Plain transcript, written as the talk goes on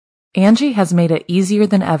Angie has made it easier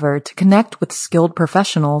than ever to connect with skilled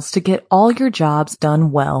professionals to get all your jobs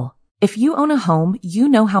done well. If you own a home, you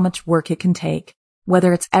know how much work it can take,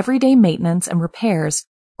 whether it's everyday maintenance and repairs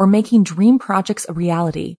or making dream projects a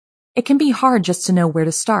reality. It can be hard just to know where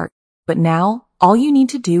to start, but now all you need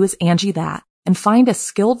to do is Angie that and find a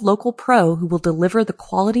skilled local pro who will deliver the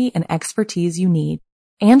quality and expertise you need.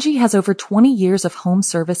 Angie has over 20 years of home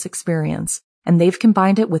service experience, and they've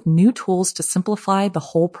combined it with new tools to simplify the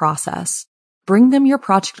whole process. Bring them your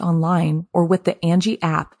project online or with the Angie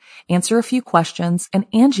app, answer a few questions, and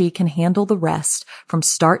Angie can handle the rest from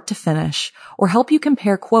start to finish, or help you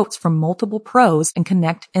compare quotes from multiple pros and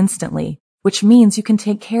connect instantly, which means you can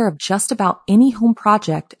take care of just about any home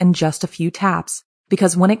project in just a few taps.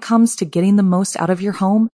 Because when it comes to getting the most out of your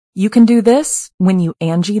home, you can do this when you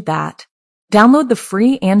Angie that. Download the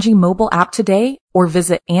free Angie mobile app today or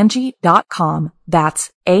visit Angie.com.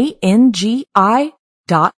 That's ANGI.com.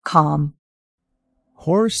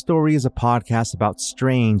 Horror Story is a podcast about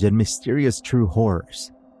strange and mysterious true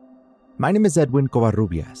horrors. My name is Edwin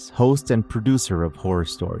Covarrubias, host and producer of Horror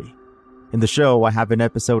Story. In the show, I have an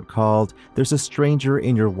episode called There's a Stranger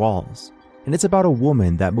in Your Walls, and it's about a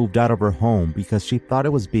woman that moved out of her home because she thought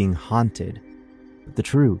it was being haunted. But the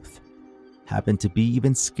truth happened to be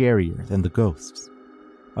even scarier than the ghosts.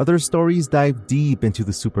 Other stories dive deep into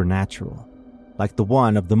the supernatural, like the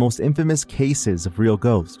one of the most infamous cases of real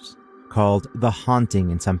ghosts, called The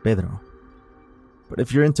Haunting in San Pedro. But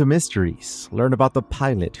if you're into mysteries, learn about the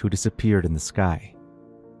pilot who disappeared in the sky.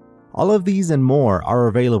 All of these and more are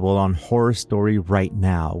available on Horror Story right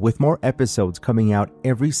now, with more episodes coming out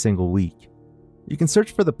every single week. You can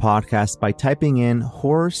search for the podcast by typing in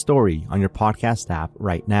Horror Story on your podcast app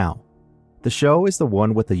right now. The show is the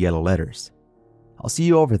one with the yellow letters. I'll see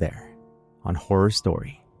you over there on Horror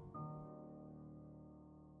Story.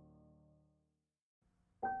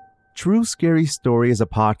 True Scary Story is a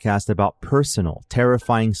podcast about personal,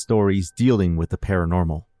 terrifying stories dealing with the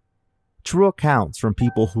paranormal. True accounts from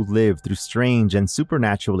people who lived through strange and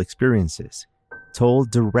supernatural experiences, told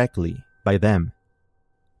directly by them.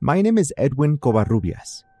 My name is Edwin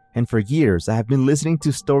Covarrubias, and for years I have been listening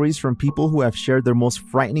to stories from people who have shared their most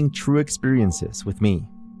frightening true experiences with me.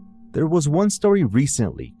 There was one story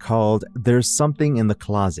recently called There's Something in the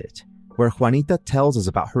Closet, where Juanita tells us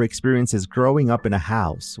about her experiences growing up in a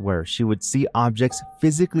house where she would see objects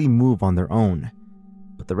physically move on their own,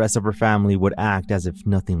 but the rest of her family would act as if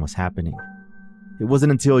nothing was happening. It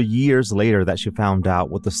wasn't until years later that she found out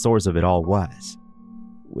what the source of it all was.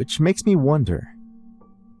 Which makes me wonder,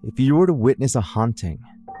 if you were to witness a haunting,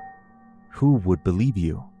 who would believe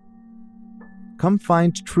you? Come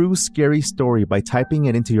find True Scary Story by typing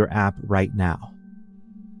it into your app right now.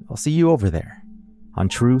 I'll see you over there on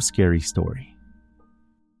True Scary Story.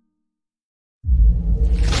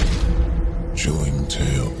 Chilling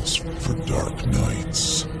tales for dark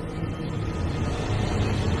nights.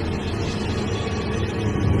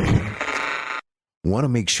 Want to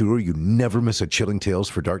make sure you never miss a Chilling Tales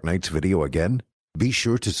for Dark Nights video again? Be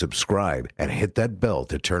sure to subscribe and hit that bell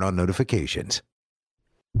to turn on notifications.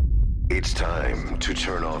 It's time to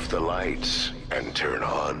turn off the lights and turn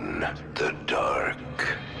on the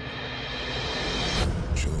dark.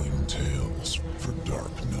 Chilling Tales for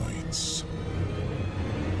Dark Nights.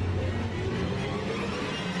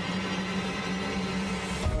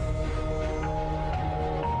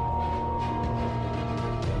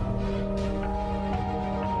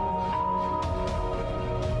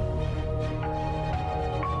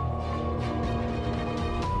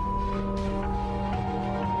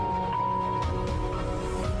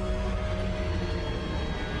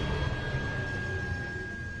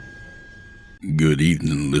 Good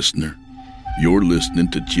evening, listener. You're listening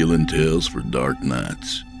to Chillin' Tales for Dark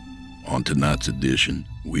Nights. On tonight's edition,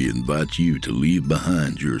 we invite you to leave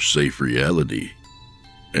behind your safe reality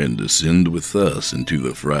and descend with us into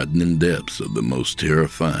the frightening depths of the most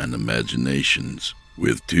terrifying imaginations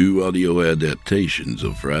with two audio adaptations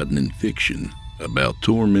of frightening fiction about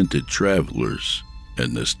tormented travelers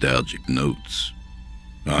and nostalgic notes.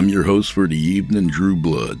 I'm your host for the evening, Drew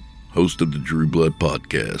Blood, host of the Drew Blood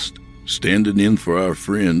Podcast, standing in for our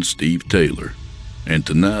friend Steve Taylor, and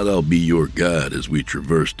tonight I'll be your guide as we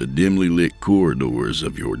traverse the dimly lit corridors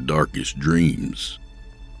of your darkest dreams.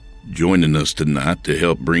 Joining us tonight to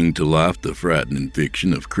help bring to life the frightening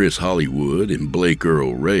fiction of Chris Hollywood and Blake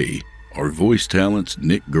Earl Ray are voice talents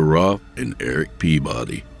Nick Garoff and Eric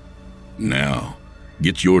Peabody. Now,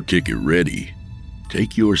 get your ticket ready,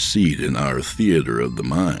 take your seat in our theater of the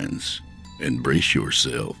minds, and brace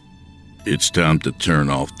yourself. It's time to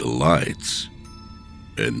turn off the lights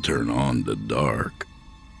and turn on the dark.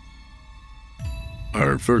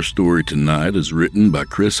 Our first story tonight is written by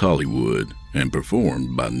Chris Hollywood and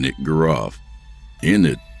performed by Nick Garoff. In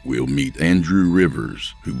it, we'll meet Andrew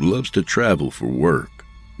Rivers, who loves to travel for work.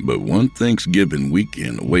 But one Thanksgiving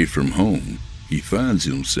weekend away from home, he finds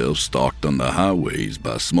himself stalked on the highways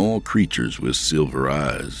by small creatures with silver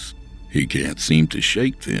eyes. He can't seem to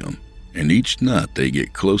shake them, and each night they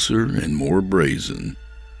get closer and more brazen.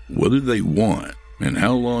 What do they want, and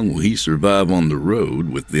how long will he survive on the road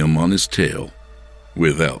with them on his tail?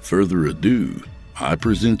 Without further ado, I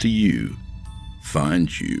present to you, Find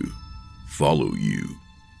You, Follow You,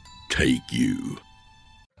 Take You.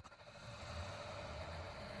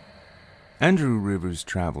 Andrew Rivers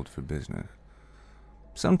traveled for business.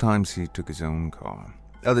 Sometimes he took his own car,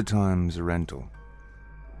 other times a rental.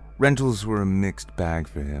 Rentals were a mixed bag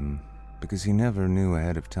for him, because he never knew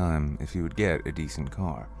ahead of time if he would get a decent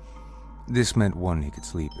car. This meant one he could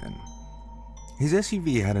sleep in. His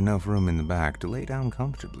SUV had enough room in the back to lay down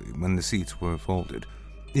comfortably when the seats were folded.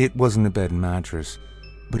 It wasn't a bed and mattress,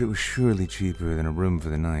 but it was surely cheaper than a room for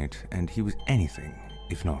the night, and he was anything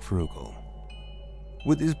if not frugal.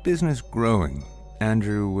 With his business growing,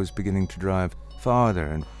 Andrew was beginning to drive farther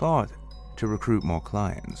and farther to recruit more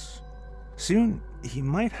clients. Soon, he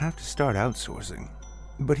might have to start outsourcing,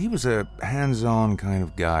 but he was a hands-on kind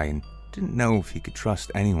of guy and didn't know if he could trust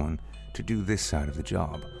anyone to do this side of the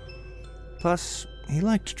job. Plus, he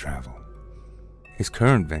liked to travel. His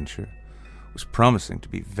current venture was promising to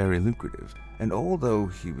be very lucrative, and although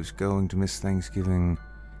he was going to miss Thanksgiving,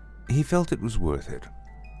 he felt it was worth it.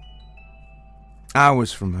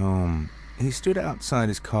 Hours from home, he stood outside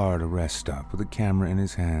his car at a rest stop with a camera in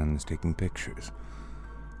his hands taking pictures.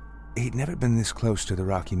 He'd never been this close to the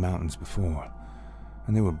Rocky Mountains before,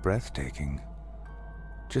 and they were breathtaking,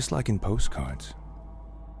 just like in postcards.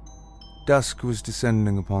 Dusk was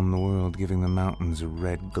descending upon the world, giving the mountains a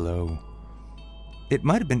red glow. It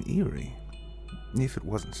might have been eerie, if it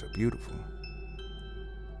wasn't so beautiful.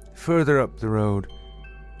 Further up the road,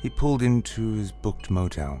 he pulled into his booked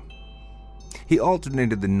motel. He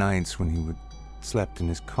alternated the nights when he would slept in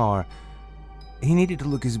his car. He needed to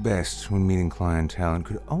look his best when meeting clientele and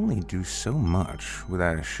could only do so much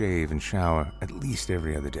without a shave and shower at least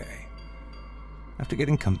every other day. After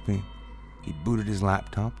getting comfy, he booted his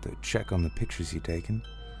laptop to check on the pictures he'd taken.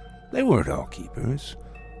 They weren't all keepers,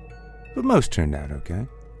 but most turned out okay.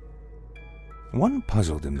 One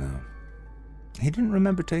puzzled him, though. He didn't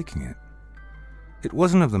remember taking it. It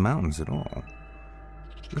wasn't of the mountains at all.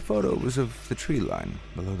 The photo was of the tree line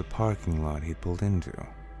below the parking lot he'd pulled into.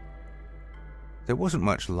 There wasn't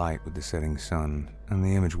much light with the setting sun, and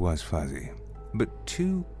the image was fuzzy, but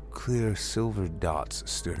two clear silver dots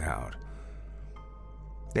stood out.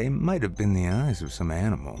 They might have been the eyes of some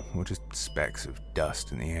animal, or just specks of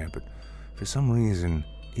dust in the air, but for some reason,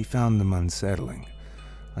 he found them unsettling,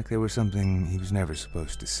 like they were something he was never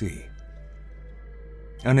supposed to see.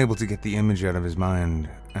 Unable to get the image out of his mind,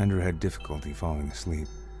 Andrew had difficulty falling asleep.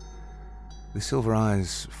 The silver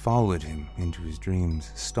eyes followed him into his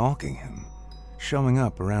dreams, stalking him, showing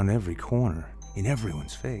up around every corner, in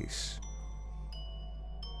everyone's face.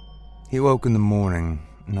 He woke in the morning,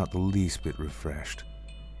 not the least bit refreshed,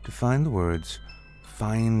 to find the words,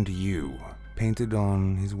 "Find You," painted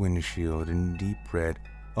on his windshield in deep red,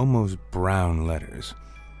 almost brown letters.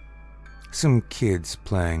 Some kids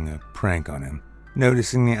playing a prank on him,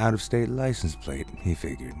 noticing the out-of-state license plate, he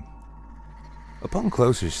figured. Upon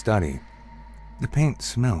closer study, the paint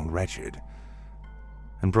smelled wretched,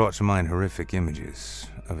 and brought to mind horrific images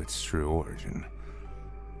of its true origin.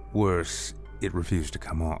 Worse, it refused to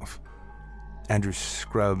come off. Andrew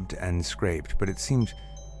scrubbed and scraped, but it seemed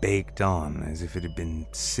baked on, as if it had been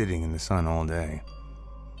sitting in the sun all day.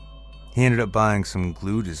 He ended up buying some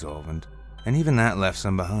glue dissolvent, and even that left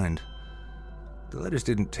some behind. The letters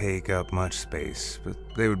didn't take up much space, but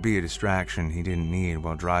they would be a distraction he didn't need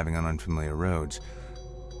while driving on unfamiliar roads.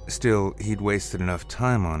 Still, he'd wasted enough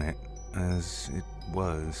time on it, as it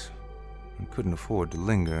was, and couldn't afford to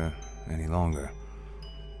linger any longer.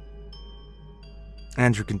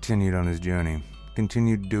 Andrew continued on his journey,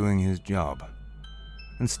 continued doing his job,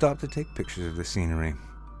 and stopped to take pictures of the scenery.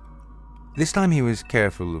 This time he was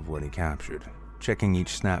careful of what he captured, checking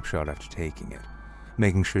each snapshot after taking it,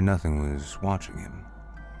 making sure nothing was watching him.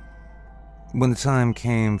 When the time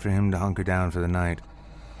came for him to hunker down for the night,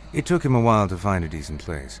 it took him a while to find a decent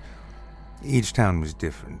place. Each town was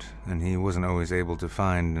different, and he wasn't always able to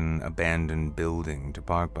find an abandoned building to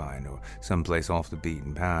park behind or someplace off the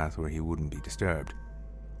beaten path where he wouldn't be disturbed.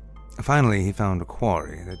 Finally, he found a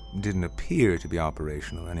quarry that didn't appear to be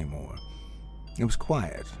operational anymore. It was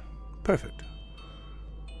quiet, perfect.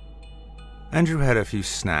 Andrew had a few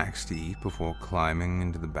snacks to eat before climbing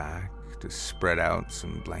into the back to spread out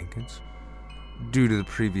some blankets. Due to the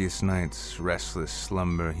previous night's restless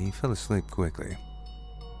slumber, he fell asleep quickly.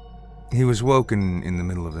 He was woken in the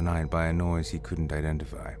middle of the night by a noise he couldn't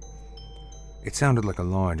identify. It sounded like a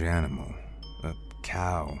large animal, a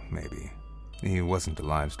cow, maybe. He wasn't a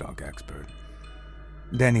livestock expert.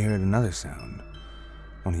 Then he heard another sound,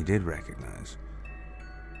 one he did recognize.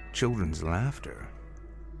 Children's laughter.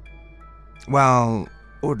 While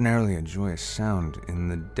ordinarily a joyous sound in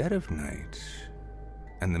the dead of night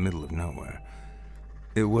and the middle of nowhere,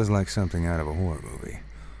 it was like something out of a horror movie.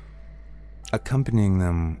 Accompanying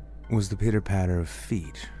them was the pitter-patter of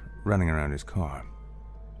feet running around his car.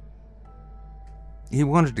 He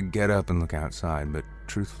wanted to get up and look outside, but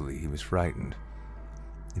truthfully, he was frightened.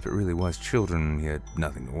 If it really was children, he had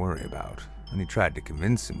nothing to worry about, and he tried to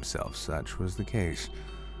convince himself such was the case.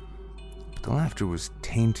 But the laughter was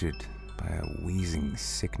tainted by a wheezing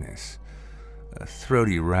sickness, a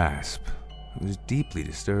throaty rasp. It was deeply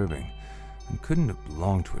disturbing, and couldn't have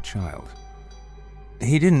belonged to a child.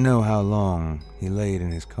 He didn't know how long he laid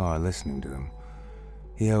in his car listening to them.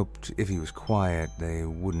 He hoped if he was quiet, they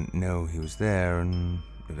wouldn't know he was there and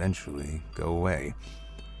eventually go away.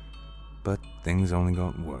 But things only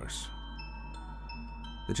got worse.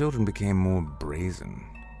 The children became more brazen,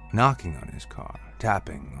 knocking on his car,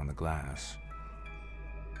 tapping on the glass.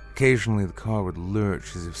 Occasionally the car would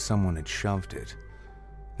lurch as if someone had shoved it.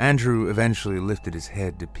 Andrew eventually lifted his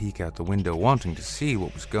head to peek out the window, wanting to see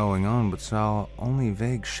what was going on, but saw only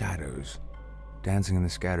vague shadows dancing in the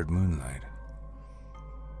scattered moonlight.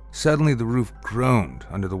 Suddenly the roof groaned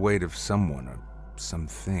under the weight of someone or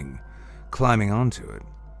something climbing onto it.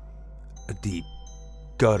 A deep,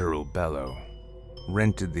 guttural bellow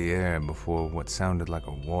rented the air before what sounded like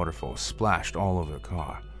a waterfall splashed all over the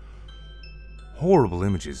car. Horrible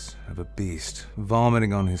images of a beast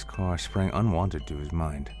vomiting on his car sprang unwanted to his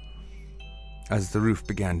mind. As the roof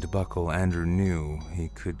began to buckle, Andrew knew he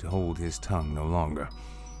could hold his tongue no longer.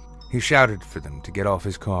 He shouted for them to get off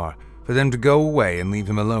his car, for them to go away and leave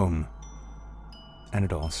him alone. And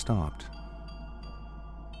it all stopped.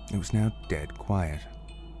 It was now dead quiet.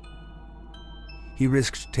 He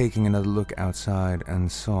risked taking another look outside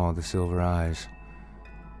and saw the silver eyes.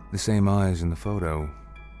 The same eyes in the photo.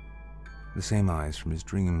 The same eyes from his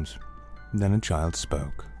dreams. Then a child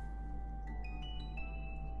spoke.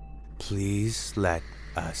 "Please let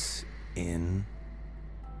us in."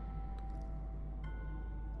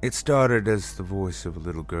 It started as the voice of a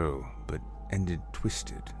little girl, but ended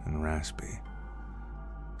twisted and raspy.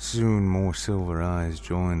 Soon more silver eyes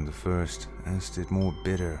joined the first, as did more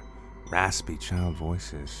bitter, raspy child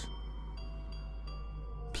voices.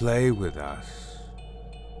 "Play with us.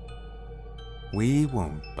 We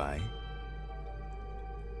won't bite.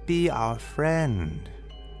 Be our friend.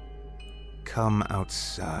 Come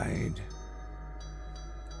outside."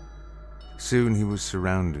 Soon he was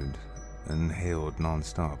surrounded and hailed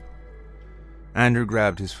nonstop. Andrew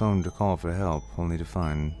grabbed his phone to call for help, only to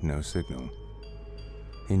find no signal.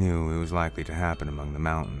 He knew it was likely to happen among the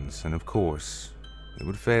mountains, and of course, it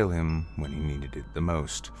would fail him when he needed it the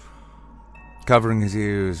most. Covering his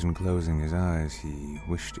ears and closing his eyes, he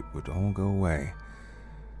wished it would all go away.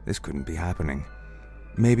 This couldn't be happening.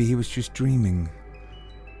 Maybe he was just dreaming.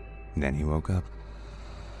 Then he woke up.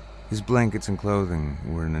 His blankets and clothing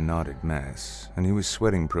were in a knotted mess, and he was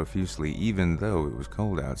sweating profusely even though it was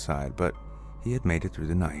cold outside, but he had made it through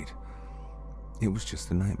the night. It was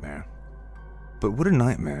just a nightmare. But would a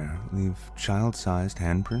nightmare leave child-sized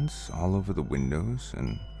handprints all over the windows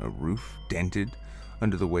and a roof dented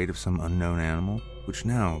under the weight of some unknown animal, which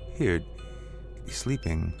now appeared to be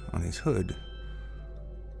sleeping on his hood,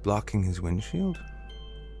 blocking his windshield?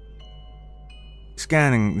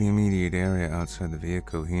 Scanning the immediate area outside the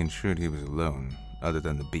vehicle, he ensured he was alone, other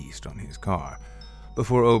than the beast on his car,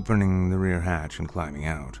 before opening the rear hatch and climbing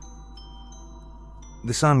out.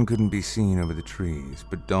 The sun couldn't be seen over the trees,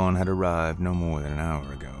 but dawn had arrived no more than an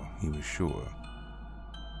hour ago, he was sure.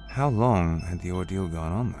 How long had the ordeal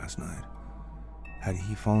gone on last night? Had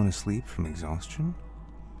he fallen asleep from exhaustion?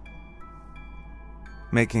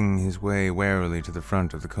 Making his way warily to the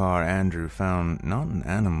front of the car, Andrew found not an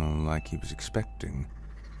animal like he was expecting,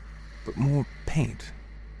 but more paint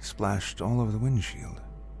splashed all over the windshield.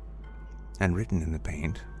 And written in the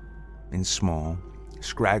paint, in small,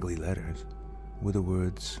 scraggly letters, were the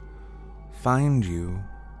words, "Find you,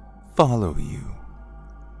 follow you."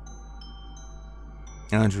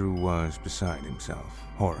 Andrew was beside himself,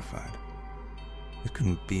 horrified. It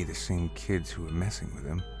couldn't be the same kids who were messing with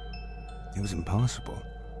him. It was impossible.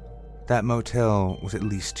 That motel was at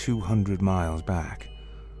least 200 miles back.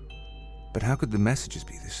 But how could the messages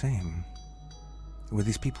be the same? Were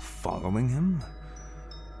these people following him?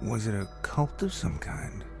 Was it a cult of some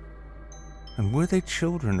kind? And were they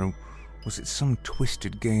children, or was it some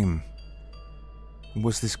twisted game?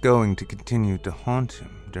 Was this going to continue to haunt him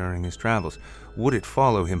during his travels? Would it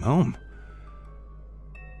follow him home?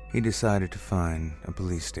 He decided to find a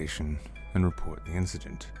police station and report the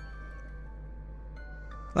incident.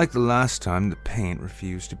 Like the last time, the paint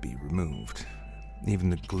refused to be removed. Even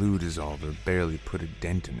the glue dissolver barely put a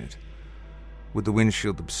dent in it. With the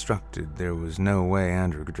windshield obstructed, there was no way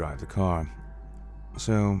Andrew could drive the car.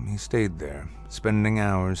 So he stayed there, spending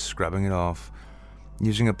hours scrubbing it off,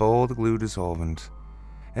 using up all the glue dissolvent,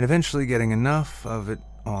 and eventually getting enough of it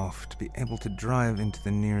off to be able to drive into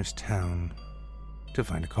the nearest town to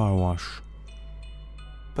find a car wash.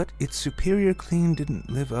 But its superior clean didn't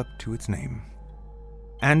live up to its name.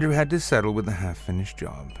 Andrew had to settle with a half-finished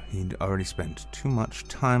job. He'd already spent too much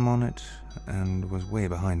time on it and was way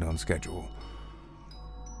behind on schedule.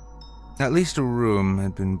 At least a room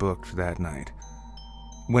had been booked for that night.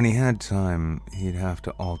 When he had time, he'd have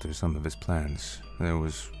to alter some of his plans. There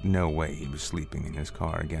was no way he was sleeping in his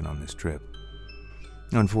car again on this trip.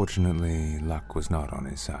 Unfortunately, luck was not on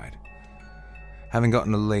his side. Having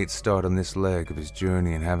gotten a late start on this leg of his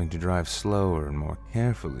journey and having to drive slower and more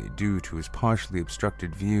carefully due to his partially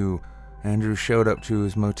obstructed view, Andrew showed up to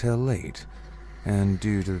his motel late, and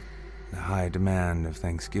due to the high demand of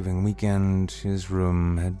Thanksgiving weekend, his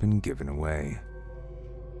room had been given away.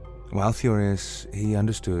 While furious, he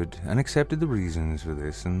understood and accepted the reasons for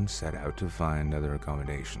this and set out to find other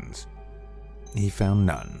accommodations. He found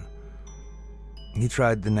none. He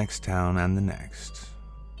tried the next town and the next.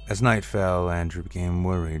 As night fell, Andrew became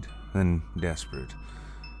worried, then desperate,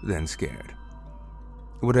 then scared.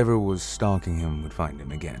 Whatever was stalking him would find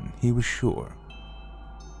him again, he was sure.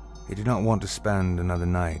 He did not want to spend another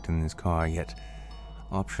night in his car, yet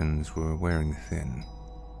options were wearing thin.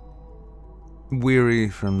 Weary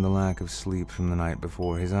from the lack of sleep from the night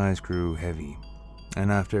before, his eyes grew heavy,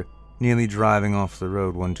 and after nearly driving off the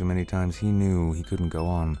road one too many times, he knew he couldn't go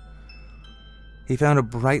on. He found a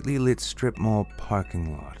brightly lit strip mall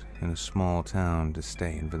parking lot in a small town to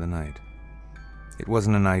stay in for the night. It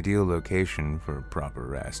wasn't an ideal location for a proper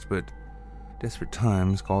rest, but desperate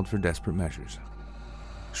times called for desperate measures.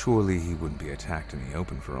 Surely he wouldn't be attacked in the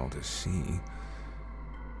open for all to see.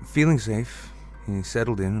 Feeling safe, he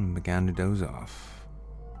settled in and began to doze off.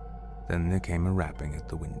 Then there came a rapping at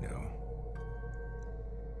the window.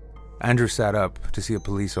 Andrew sat up to see a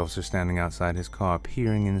police officer standing outside his car,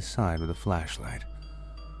 peering inside with a flashlight.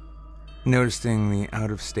 Noticing the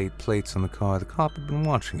out-of-state plates on the car, the cop had been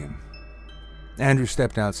watching him. Andrew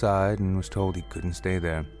stepped outside and was told he couldn't stay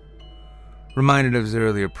there. Reminded of his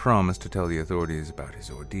earlier promise to tell the authorities about his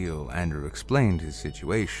ordeal, Andrew explained his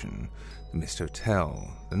situation, the missed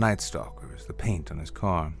hotel, the Night Stalkers, the paint on his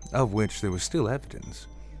car, of which there was still evidence.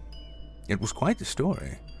 It was quite the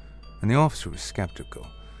story, and the officer was skeptical,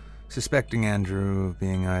 suspecting Andrew of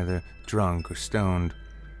being either drunk or stoned.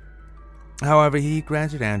 However, he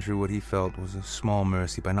granted Andrew what he felt was a small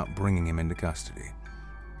mercy by not bringing him into custody.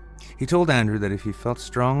 He told Andrew that if he felt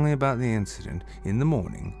strongly about the incident in the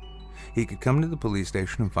morning, he could come to the police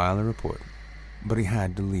station and file a report, but he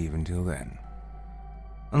had to leave until then.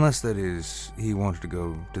 Unless, that is, he wanted to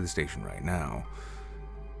go to the station right now,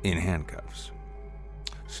 in handcuffs.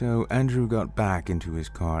 So Andrew got back into his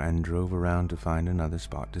car and drove around to find another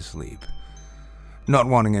spot to sleep. Not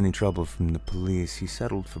wanting any trouble from the police, he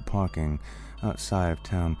settled for parking outside of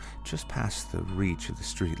town, just past the reach of the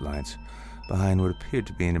streetlights, behind what appeared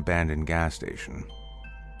to be an abandoned gas station.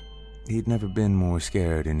 He'd never been more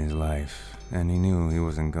scared in his life, and he knew he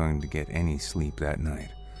wasn't going to get any sleep that night.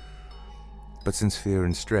 But since fear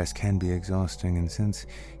and stress can be exhausting, and since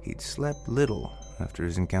he'd slept little after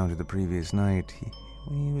his encounter the previous night,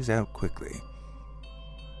 he was out quickly.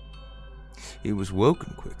 He was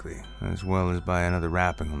woken quickly, as well as by another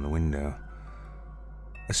rapping on the window.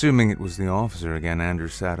 Assuming it was the officer again, Andrew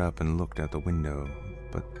sat up and looked out the window,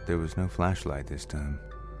 but there was no flashlight this time.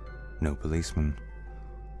 No policeman.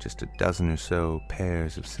 Just a dozen or so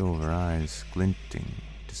pairs of silver eyes glinting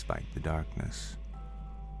despite the darkness.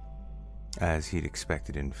 As he'd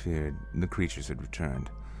expected and feared, the creatures had returned.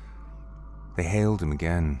 They hailed him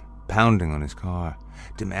again, pounding on his car,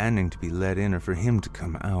 demanding to be let in or for him to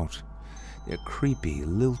come out. Their creepy,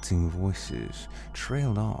 lilting voices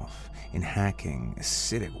trailed off in hacking,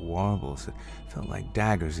 acidic warbles that felt like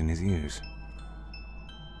daggers in his ears.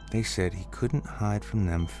 They said he couldn't hide from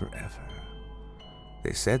them forever.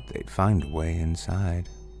 They said they'd find a way inside.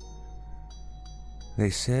 They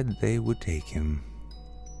said they would take him.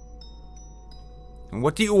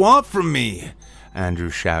 "What do you want from me?" Andrew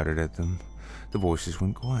shouted at them. The voices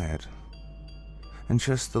went quiet, and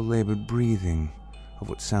just the labored breathing of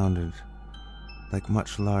what sounded like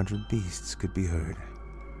much larger beasts could be heard.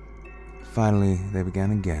 Finally, they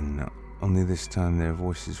began again, only this time their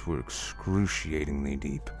voices were excruciatingly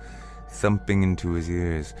deep, thumping into his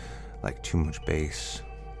ears like too much bass.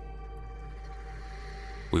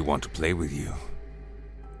 "We want to play with you.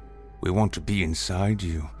 We want to be inside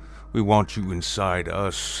you. We want you inside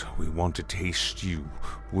us. We want to taste you.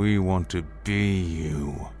 We want to be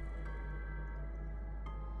you."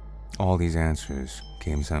 All these answers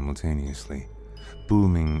came simultaneously,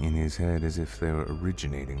 booming in his head as if they were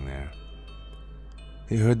originating there.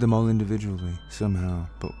 He heard them all individually, somehow,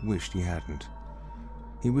 but wished he hadn't.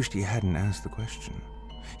 He wished he hadn't asked the question.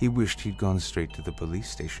 He wished he'd gone straight to the police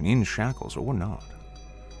station, in shackles or not.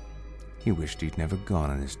 He wished he'd never gone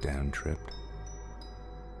on this damn trip.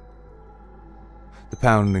 The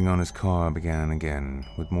pounding on his car began again,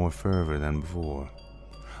 with more fervor than before.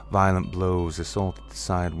 Violent blows assaulted the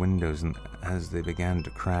side windows, and as they began to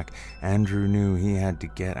crack, Andrew knew he had to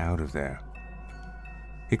get out of there.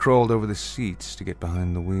 He crawled over the seats to get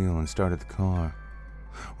behind the wheel and started the car.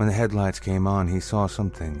 When the headlights came on, he saw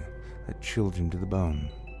something that chilled him to the bone.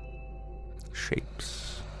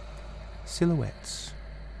 Shapes. Silhouettes.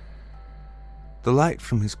 The light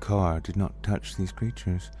from his car did not touch these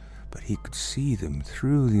creatures, but he could see them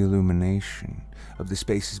through the illumination of the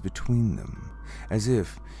spaces between them, as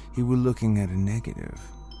if he were looking at a negative.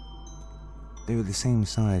 They were the same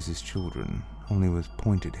size as children, only with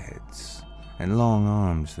pointed heads and long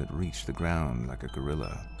arms that reached the ground like a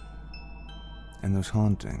gorilla. And those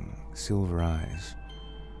haunting, silver eyes,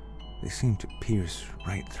 they seemed to pierce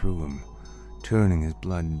right through him, turning his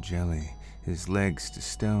blood jelly, his legs to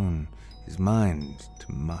stone, his mind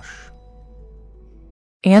to mush.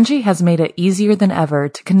 Angie has made it easier than ever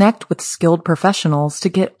to connect with skilled professionals to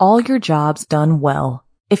get all your jobs done well.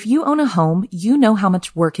 If you own a home, you know how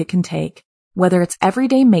much work it can take, whether it's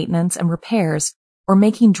everyday maintenance and repairs or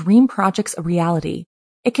making dream projects a reality.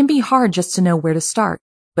 It can be hard just to know where to start,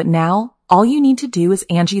 but now all you need to do is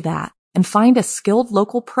Angie that and find a skilled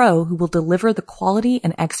local pro who will deliver the quality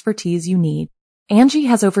and expertise you need. Angie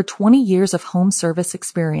has over 20 years of home service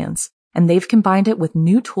experience, and they've combined it with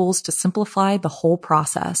new tools to simplify the whole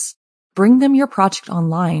process. Bring them your project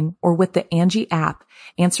online or with the Angie app,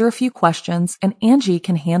 answer a few questions, and Angie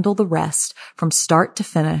can handle the rest from start to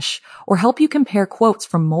finish, or help you compare quotes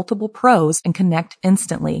from multiple pros and connect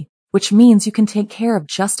instantly, which means you can take care of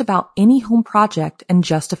just about any home project in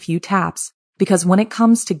just a few taps. Because when it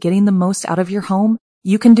comes to getting the most out of your home,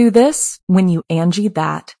 you can do this when you Angie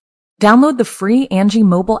that. Download the free Angie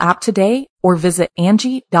mobile app today or visit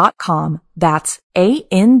Angie.com. That's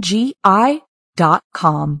ANGI.com.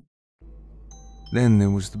 Then there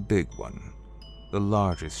was the big one, the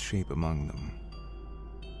largest shape among them.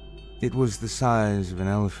 It was the size of an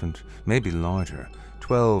elephant, maybe larger,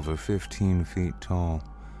 12 or 15 feet tall.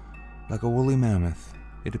 Like a woolly mammoth,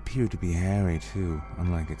 it appeared to be hairy too,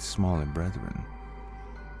 unlike its smaller brethren.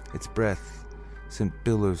 Its breath sent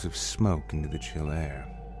billows of smoke into the chill air.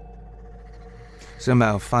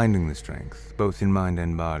 Somehow finding the strength, both in mind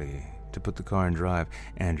and body, to put the car in drive,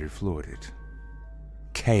 Andrew floored it.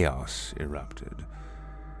 Chaos erupted.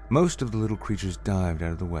 Most of the little creatures dived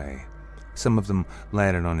out of the way. Some of them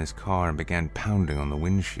landed on his car and began pounding on the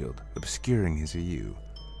windshield, obscuring his view.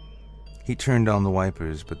 He turned on the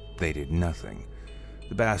wipers, but they did nothing.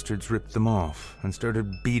 The bastards ripped them off and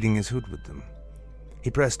started beating his hood with them.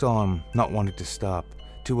 He pressed on, not wanting to stop,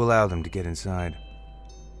 to allow them to get inside.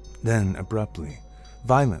 Then, abruptly,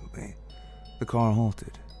 violently, the car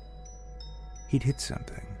halted. He'd hit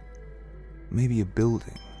something. Maybe a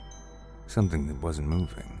building. Something that wasn't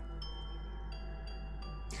moving.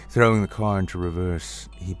 Throwing the car into reverse,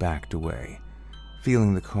 he backed away,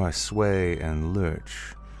 feeling the car sway and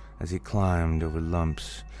lurch as he climbed over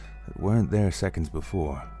lumps that weren't there seconds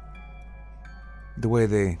before. The way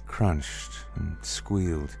they crunched and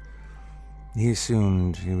squealed, he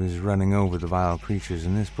assumed he was running over the vile creatures,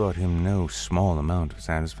 and this brought him no small amount of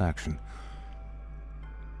satisfaction.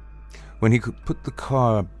 When he could put the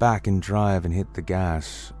car back in drive and hit the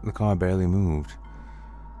gas, the car barely moved.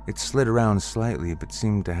 It slid around slightly, but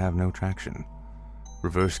seemed to have no traction.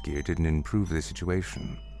 Reverse gear didn't improve the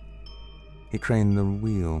situation. He craned the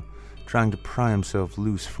wheel, trying to pry himself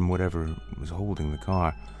loose from whatever was holding the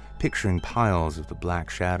car, picturing piles of the black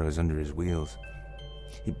shadows under his wheels.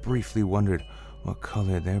 He briefly wondered what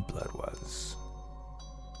color their blood was.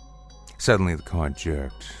 Suddenly the car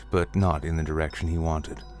jerked, but not in the direction he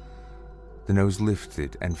wanted. The nose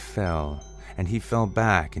lifted and fell, and he fell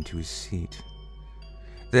back into his seat.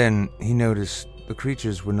 Then he noticed the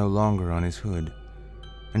creatures were no longer on his hood,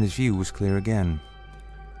 and his view was clear again,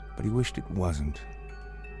 but he wished it wasn't.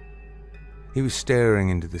 He was staring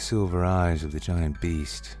into the silver eyes of the giant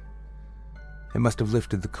beast. It must have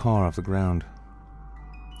lifted the car off the ground.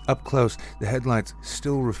 Up close, the headlights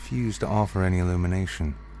still refused to offer any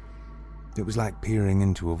illumination. It was like peering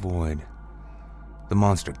into a void. The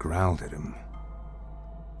monster growled at him.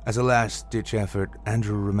 As a last-ditch effort,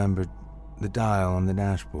 Andrew remembered the dial on the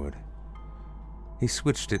dashboard. He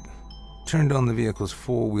switched it, turned on the vehicle's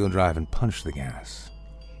four-wheel drive, and punched the gas.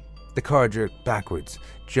 The car jerked backwards,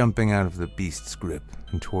 jumping out of the beast's grip,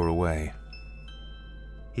 and tore away.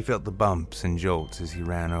 He felt the bumps and jolts as he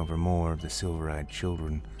ran over more of the silver-eyed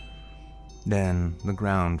children. Then the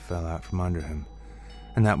ground fell out from under him,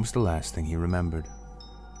 and that was the last thing he remembered.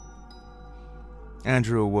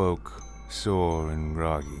 Andrew awoke, sore and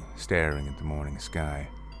groggy, staring at the morning sky.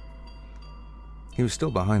 He was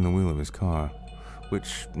still behind the wheel of his car,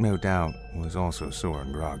 which no doubt was also sore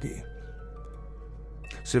and groggy.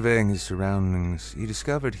 Surveying his surroundings, he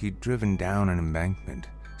discovered he'd driven down an embankment,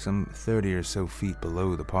 some 30 or so feet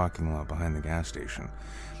below the parking lot behind the gas station,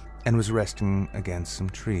 and was resting against some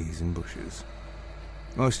trees and bushes.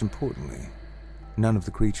 Most importantly, none of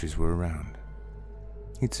the creatures were around.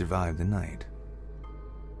 He'd survived the night.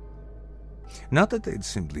 Not that they'd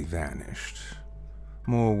simply vanished.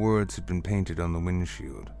 More words had been painted on the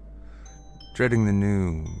windshield. Dreading the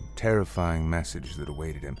new, terrifying message that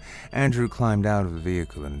awaited him, Andrew climbed out of the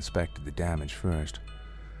vehicle and inspected the damage first.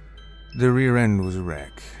 The rear end was a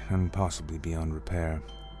wreck, and possibly beyond repair.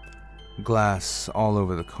 Glass all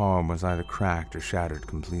over the car was either cracked or shattered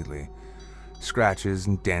completely. Scratches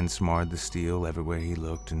and dents marred the steel everywhere he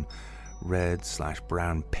looked, and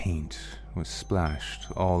red/brown paint was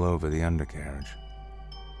splashed all over the undercarriage.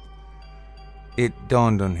 It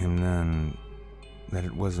dawned on him then that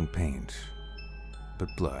it wasn't paint,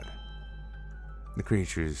 but blood. The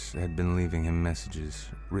creatures had been leaving him messages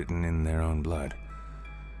written in their own blood.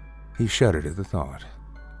 He shuddered at the thought.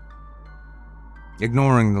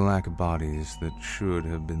 Ignoring the lack of bodies that should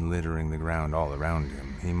have been littering the ground all around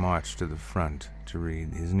him, he marched to the front to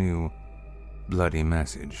read his new, bloody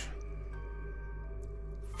message.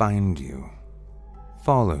 Find you,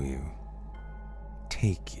 follow you,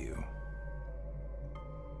 take you.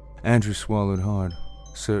 Andrew swallowed hard,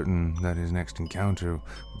 certain that his next encounter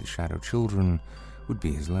with the Shadow Children would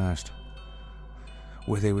be his last.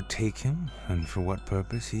 Where they would take him, and for what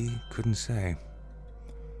purpose, he couldn't say.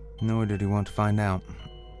 Nor did he want to find out.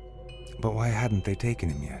 But why hadn't they taken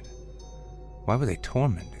him yet? Why were they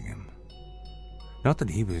tormenting him? Not that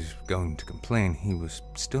he was going to complain, he was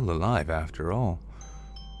still alive after all.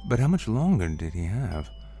 But how much longer did he have?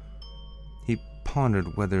 He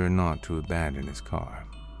pondered whether or not to abandon his car.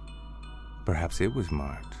 Perhaps it was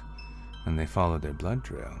marked, and they followed their blood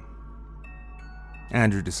trail.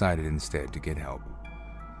 Andrew decided instead to get help.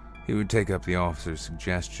 He would take up the officer's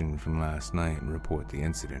suggestion from last night and report the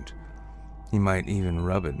incident. He might even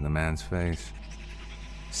rub it in the man's face.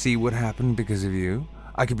 See what happened because of you?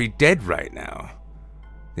 I could be dead right now.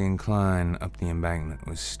 The incline up the embankment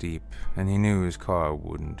was steep, and he knew his car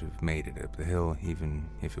wouldn't have made it up the hill even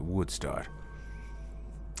if it would start.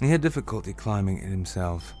 He had difficulty climbing it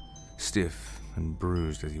himself, stiff and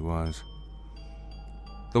bruised as he was.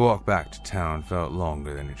 The walk back to town felt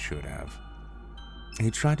longer than it should have. He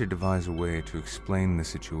tried to devise a way to explain the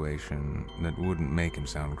situation that wouldn't make him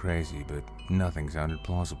sound crazy, but nothing sounded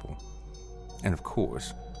plausible. And of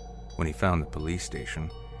course, when he found the police station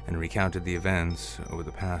and recounted the events over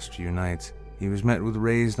the past few nights, he was met with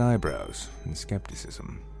raised eyebrows and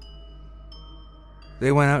skepticism.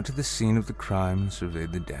 They went out to the scene of the crime and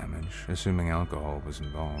surveyed the damage, assuming alcohol was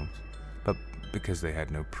involved. But because they had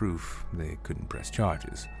no proof, they couldn't press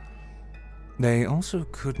charges. They also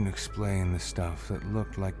couldn't explain the stuff that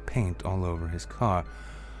looked like paint all over his car,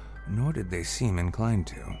 nor did they seem inclined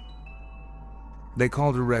to. They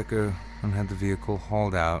called a wrecker and had the vehicle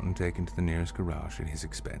hauled out and taken to the nearest garage at his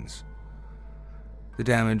expense. The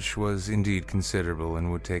damage was indeed considerable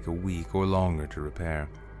and would take a week or longer to repair.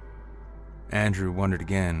 Andrew wondered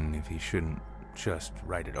again if he shouldn't just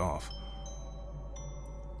write it off.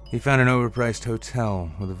 He found an overpriced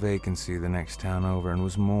hotel with a vacancy the next town over and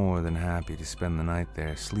was more than happy to spend the night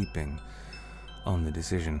there, sleeping on the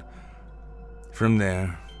decision. From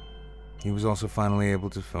there, he was also finally able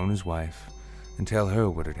to phone his wife and tell her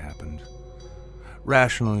what had happened.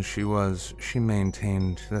 Rational as she was, she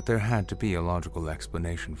maintained that there had to be a logical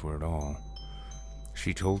explanation for it all.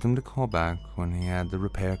 She told him to call back when he had the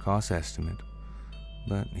repair cost estimate,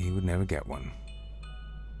 but he would never get one.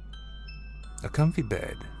 A comfy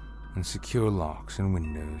bed and secure locks and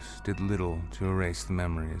windows did little to erase the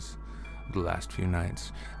memories of the last few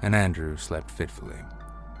nights, and Andrew slept fitfully.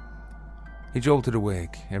 He jolted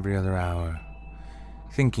awake every other hour,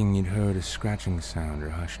 thinking he'd heard a scratching sound or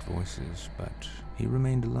hushed voices, but he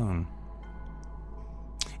remained alone.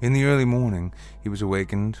 In the early morning, he was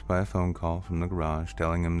awakened by a phone call from the garage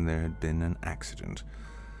telling him there had been an accident.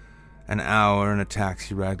 An hour and a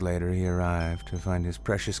taxi ride later, he arrived to find his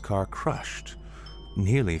precious car crushed,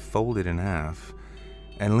 nearly folded in half,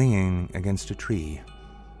 and leaning against a tree.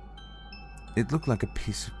 It looked like a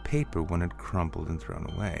piece of paper one had crumpled and thrown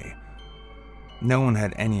away. No one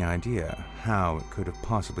had any idea how it could have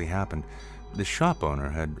possibly happened. The shop owner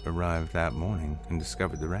had arrived that morning and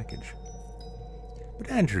discovered the wreckage. But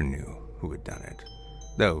Andrew knew who had done it,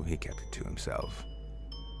 though he kept it to himself.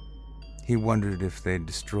 He wondered if they'd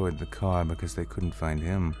destroyed the car because they couldn't find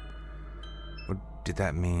him. Or did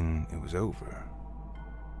that mean it was over?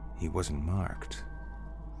 He wasn't marked.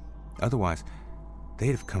 Otherwise,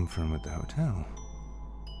 they'd have come for him at the hotel.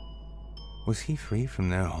 Was he free from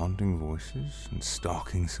their haunting voices and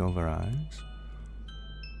stalking silver eyes?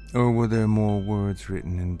 Or were there more words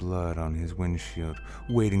written in blood on his windshield,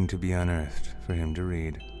 waiting to be unearthed for him to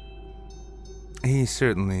read? He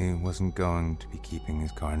certainly wasn't going to be keeping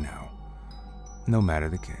his car now, no matter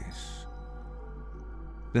the case.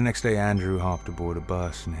 The next day, Andrew hopped aboard a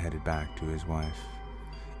bus and headed back to his wife,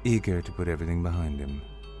 eager to put everything behind him.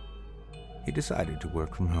 He decided to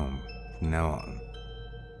work from home from now on.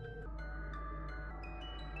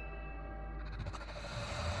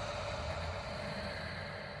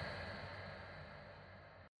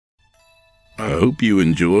 I hope you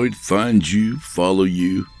enjoyed Find You, Follow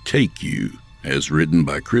You, Take You, as written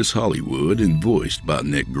by Chris Hollywood and voiced by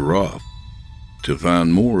Nick Groff. To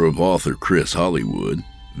find more of author Chris Hollywood,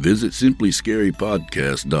 visit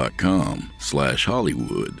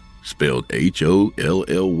simplyscarypodcast.com/Hollywood, spelled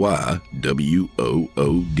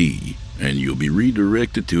HOLLYWOOD, and you'll be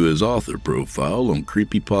redirected to his author profile on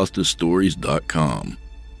creepypastastories.com.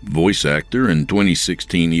 Voice actor and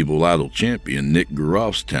 2016 Evil Idol champion Nick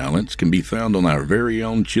Groff's talents can be found on our very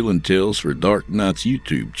own Chillin' Tales for Dark Nights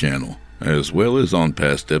YouTube channel, as well as on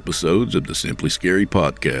past episodes of the Simply Scary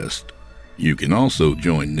podcast. You can also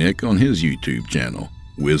join Nick on his YouTube channel,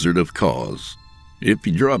 Wizard of Cause. If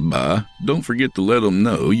you drop by, don't forget to let him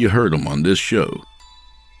know you heard him on this show.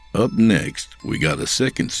 Up next, we got a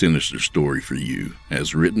second sinister story for you,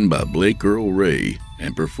 as written by Blake Earl Ray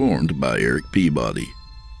and performed by Eric Peabody.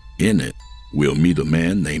 In it, we'll meet a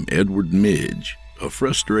man named Edward Midge, a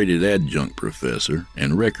frustrated adjunct professor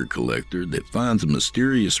and record collector that finds a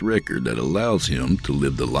mysterious record that allows him to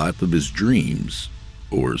live the life of his dreams,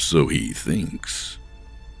 or so he thinks.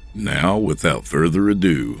 Now, without further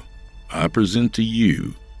ado, I present to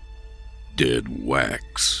you Dead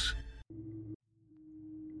Wax.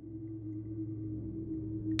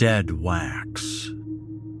 Dead Wax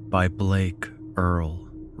by Blake Earl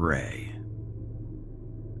Ray.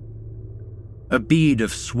 A bead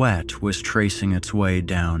of sweat was tracing its way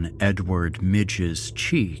down Edward Midge's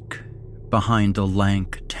cheek behind a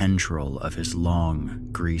lank tendril of his long,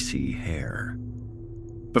 greasy hair.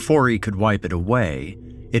 Before he could wipe it away,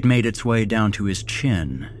 it made its way down to his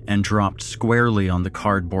chin and dropped squarely on the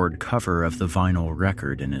cardboard cover of the vinyl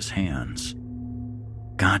record in his hands.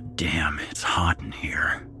 "God damn, it's hot in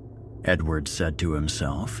here," Edward said to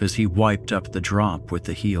himself as he wiped up the drop with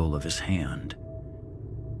the heel of his hand.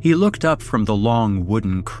 He looked up from the long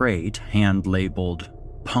wooden crate hand-labeled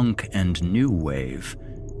Punk and New Wave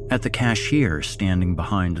at the cashier standing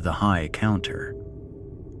behind the high counter.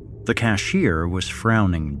 The cashier was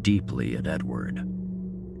frowning deeply at Edward.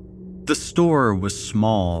 The store was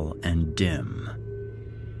small and dim.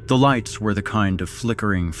 The lights were the kind of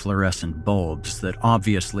flickering fluorescent bulbs that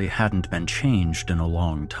obviously hadn't been changed in a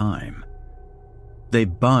long time. They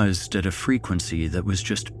buzzed at a frequency that was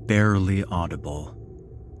just barely audible.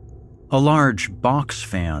 A large box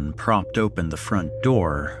fan propped open the front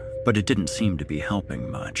door, but it didn't seem to be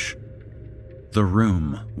helping much. The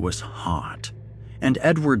room was hot, and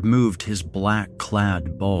Edward moved his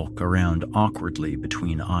black-clad bulk around awkwardly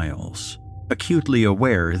between aisles, acutely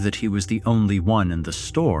aware that he was the only one in the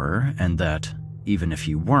store and that, even if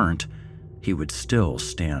he weren't, he would still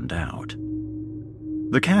stand out.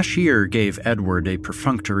 The cashier gave Edward a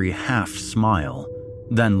perfunctory half-smile,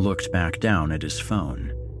 then looked back down at his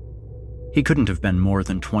phone. He couldn't have been more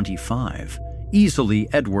than 25, easily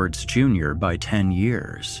Edward's junior by 10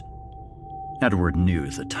 years. Edward knew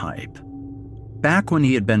the type. Back when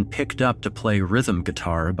he had been picked up to play rhythm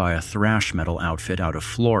guitar by a thrash metal outfit out of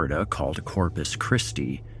Florida called Corpus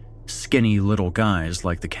Christi, Skinny little guys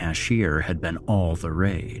like the cashier had been all the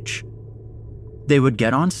rage. They would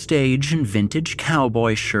get on stage in vintage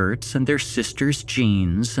cowboy shirts and their sisters'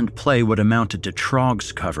 jeans and play what amounted to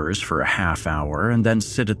Trogs covers for a half hour and then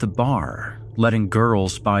sit at the bar, letting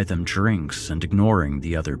girls buy them drinks and ignoring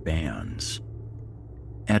the other bands.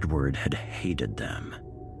 Edward had hated them.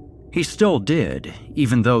 He still did,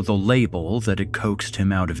 even though the label that had coaxed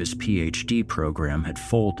him out of his PhD program had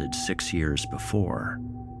folded 6 years before.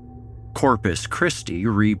 Corpus Christi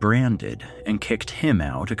rebranded and kicked him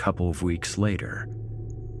out a couple of weeks later.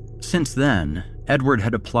 Since then, Edward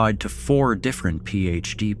had applied to 4 different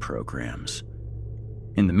PhD programs.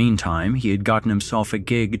 In the meantime, he had gotten himself a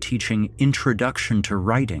gig teaching Introduction to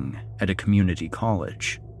Writing at a community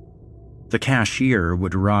college. The cashier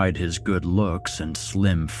would ride his good looks and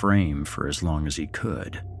slim frame for as long as he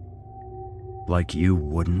could. Like you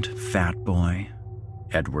wouldn't, fat boy,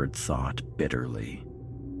 Edward thought bitterly.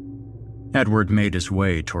 Edward made his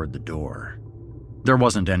way toward the door. There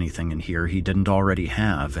wasn't anything in here he didn't already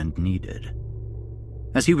have and needed.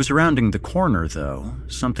 As he was rounding the corner, though,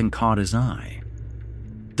 something caught his eye.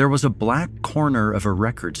 There was a black corner of a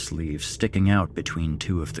record sleeve sticking out between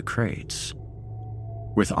 2 of the crates.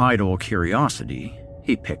 With idle curiosity,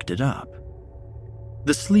 he picked it up.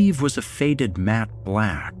 The sleeve was a faded matte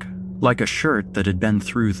black, like a shirt that had been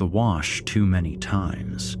through the wash too many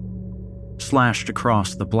times. Slashed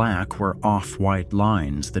across the black were off-white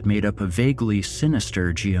lines that made up a vaguely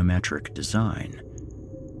sinister geometric design.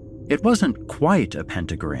 It wasn't quite a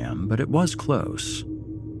pentagram, but it was close.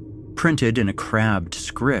 Printed in a crabbed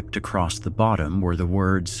script across the bottom were the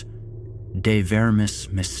words, De Vermis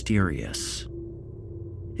Mysterious.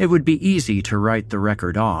 It would be easy to write the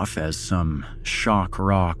record off as some shock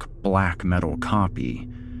rock black metal copy,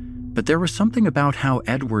 but there was something about how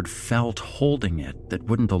Edward felt holding it that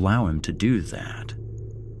wouldn't allow him to do that.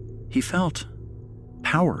 He felt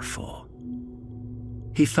powerful.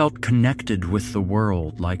 He felt connected with the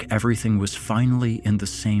world, like everything was finally in the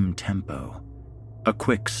same tempo, a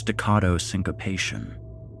quick staccato syncopation.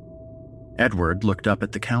 Edward looked up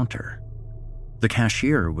at the counter. The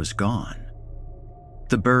cashier was gone.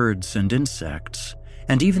 The birds and insects,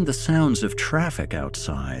 and even the sounds of traffic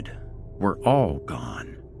outside, were all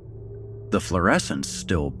gone. The fluorescents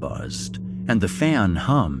still buzzed, and the fan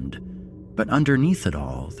hummed, but underneath it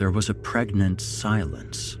all there was a pregnant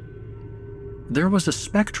silence. There was a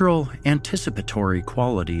spectral, anticipatory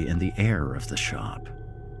quality in the air of the shop.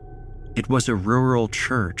 It was a rural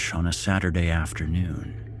church on a Saturday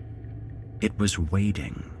afternoon. It was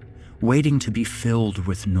waiting to be filled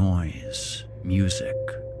with noise, music,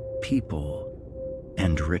 people,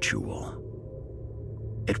 and ritual.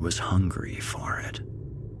 It was hungry for it.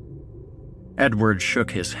 Edward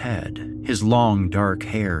shook his head, his long dark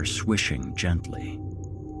hair swishing gently.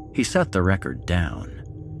 He set the record down.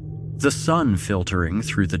 The sun filtering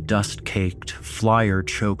through the dust-caked,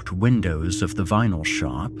 flyer-choked windows of the vinyl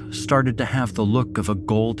shop started to have the look of a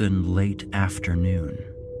golden late afternoon.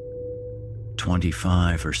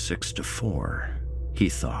 25 or 6 to 4, he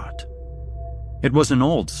thought. It was an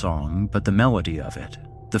old song, but the melody of it,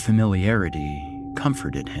 the familiarity,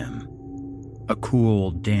 comforted him. A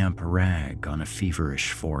cool, damp rag on a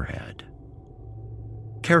feverish forehead.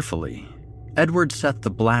 Carefully, Edward set the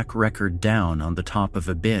black record down on the top of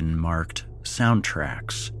a bin marked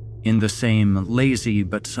Soundtracks, in the same lazy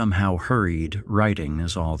but somehow hurried writing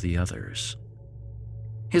as all the others.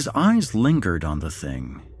 His eyes lingered on the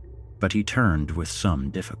thing, but he turned with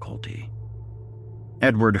some difficulty.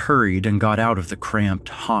 Edward hurried and got out of the cramped,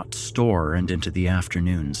 hot store and into the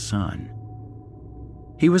afternoon sun.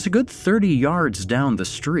 He was a good 30 yards down the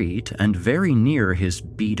street and very near his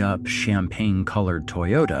beat-up, champagne-colored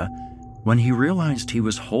Toyota when he realized he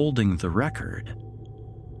was holding the record.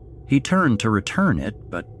 He turned to return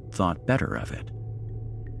it, but thought better of it.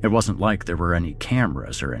 It wasn't like there were any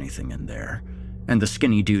cameras or anything in there, and the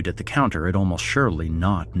skinny dude at the counter had almost surely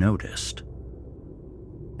not noticed.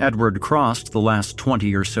 Edward crossed the last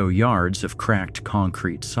 20 or so yards of cracked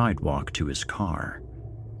concrete sidewalk to his car.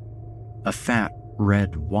 A fat,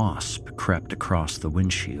 red wasp crept across the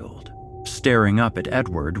windshield, staring up at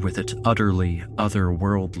Edward with its utterly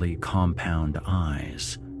otherworldly compound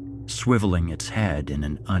eyes, swiveling its head in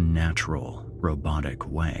an unnatural, robotic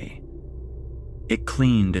way. It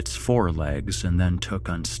cleaned its forelegs and then took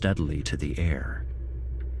unsteadily to the air.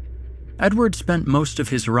 Edward spent most of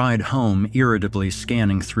his ride home irritably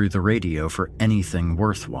scanning through the radio for anything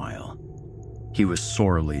worthwhile. He was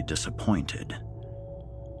sorely disappointed.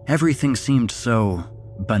 Everything seemed so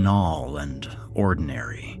banal and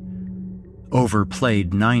ordinary.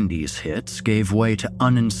 Overplayed 90s hits gave way to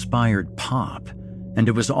uninspired pop, and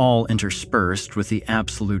it was all interspersed with the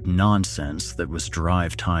absolute nonsense that was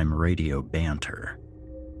drive-time radio banter.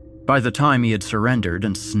 By the time he had surrendered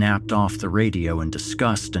and snapped off the radio in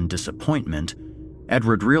disgust and disappointment,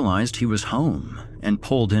 Edward realized he was home and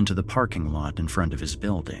pulled into the parking lot in front of his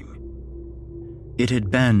building. It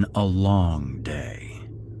had been a long day,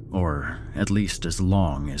 or at least as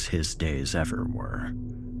long as his days ever were.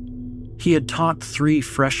 He had taught 3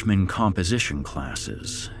 freshman composition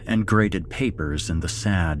classes and graded papers in the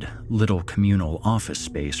sad, little communal office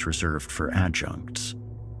space reserved for adjuncts.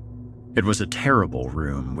 It was a terrible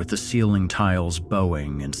room with the ceiling tiles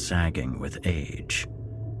bowing and sagging with age.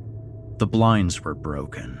 The blinds were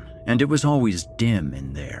broken, and it was always dim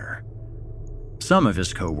in there. Some of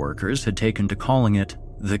his co-workers had taken to calling it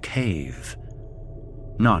the cave.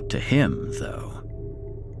 Not to him, though.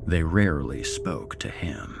 They rarely spoke to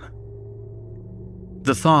him.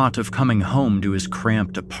 The thought of coming home to his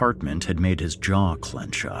cramped apartment had made his jaw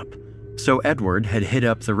clench up, so Edward had hit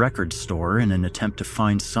up the record store in an attempt to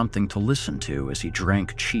find something to listen to as he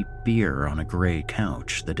drank cheap beer on a gray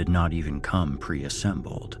couch that did not even come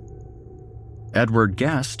pre-assembled. Edward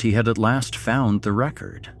guessed he had at last found the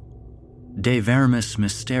record. De Vermis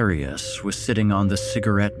Mysterious was sitting on the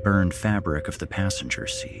cigarette-burned fabric of the passenger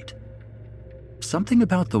seat. Something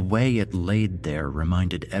about the way it laid there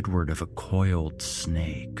reminded Edward of a coiled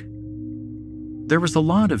snake. There was a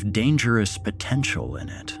lot of dangerous potential in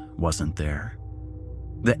it, wasn't there?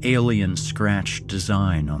 The alien scratched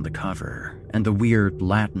design on the cover, and the weird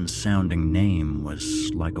Latin-sounding name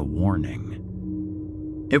was like a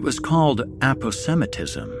warning. It was called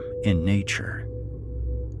aposematism in nature.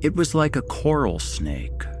 It was like a coral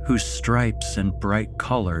snake whose stripes and bright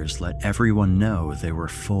colors let everyone know they were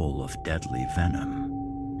full of deadly venom.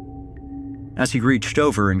 As he reached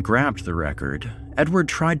over and grabbed the record, Edward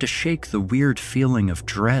tried to shake the weird feeling of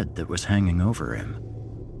dread that was hanging over him.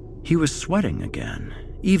 He was sweating again,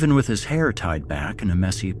 even with his hair tied back in a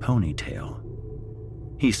messy ponytail.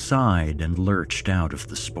 He sighed and lurched out of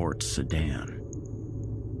the sports sedan.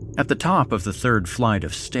 At the top of the 3rd flight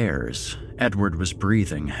of stairs, Edward was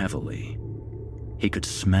breathing heavily. He could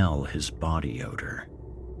smell his body odor.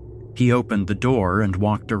 He opened the door and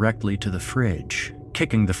walked directly to the fridge,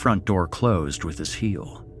 kicking the front door closed with his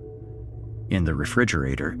heel. In the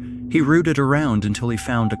refrigerator, he rooted around until he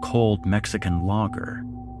found a cold Mexican lager.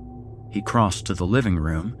 He crossed to the living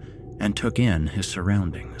room and took in his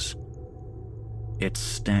surroundings. It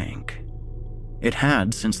stank. It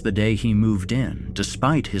had since the day he moved in,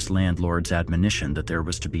 despite his landlord's admonition that there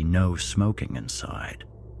was to be no smoking inside.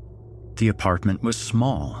 The apartment was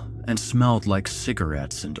small and smelled like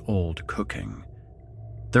cigarettes and old cooking.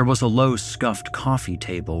 There was a low scuffed coffee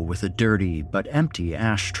table with a dirty but empty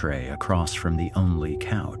ashtray across from the only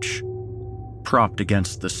couch. Propped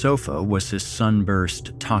against the sofa was his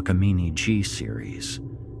sunburst Takamine G series.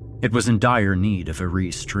 It was in dire need of a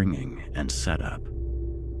restringing and setup.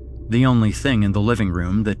 The only thing in the living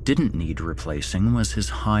room that didn't need replacing was his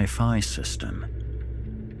hi-fi system.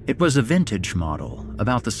 It was a vintage model,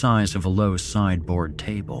 about the size of a low sideboard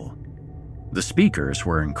table. The speakers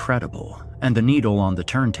were incredible, and the needle on the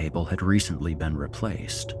turntable had recently been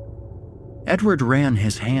replaced. Edward ran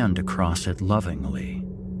his hand across it lovingly.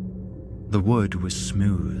 The wood was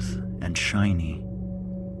smooth and shiny.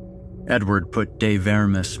 Edward put De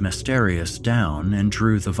Vermis Mysterious down and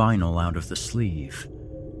drew the vinyl out of the sleeve.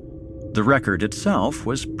 The record itself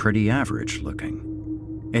was pretty average looking.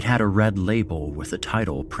 It had a red label with the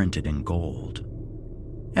title printed in gold.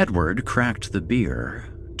 Edward cracked the beer,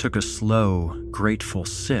 took a slow, grateful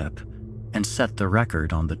sip, and set the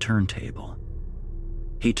record on the turntable.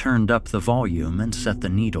 He turned up the volume and set the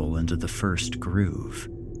needle into the first groove.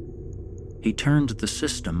 He turned the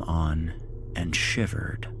system on and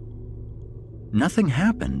shivered. Nothing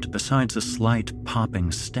happened besides a slight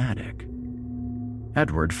popping static.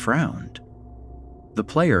 Edward frowned. The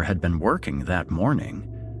player had been working that morning.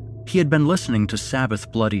 He had been listening to Sabbath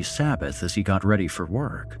Bloody Sabbath as he got ready for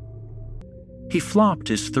work. He flopped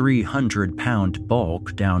his 300-pound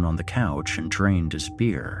bulk down on the couch and drained his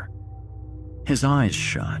beer. His eyes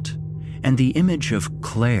shut, and the image of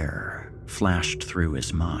Claire flashed through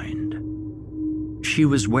his mind. She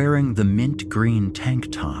was wearing the mint green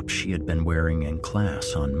tank top she had been wearing in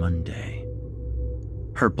class on Monday.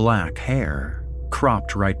 Her black hair,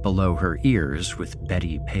 cropped right below her ears with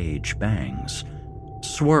Betty Page bangs,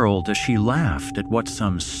 swirled as she laughed at what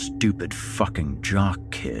some stupid fucking jock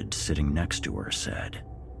kid sitting next to her said.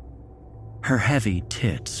 Her heavy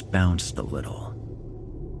tits bounced a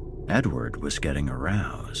little. Edward was getting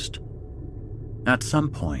aroused. At some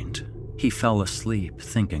point, he fell asleep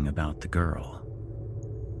thinking about the girl.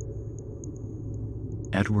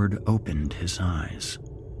 Edward opened his eyes.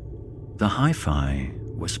 The hi-fi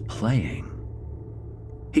was playing.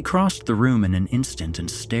 He crossed the room in an instant and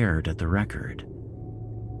stared at the record.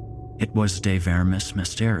 It was De Vermis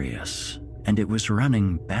Mysterious, and it was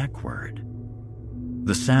running backward.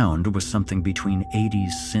 The sound was something between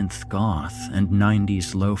 80s synth goth and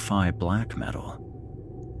 90s lo-fi black metal.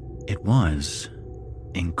 It was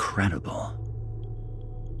incredible.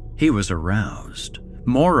 He was aroused,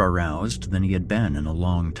 more aroused than he had been in a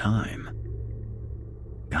long time.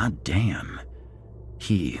 God damn,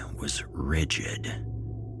 he was rigid.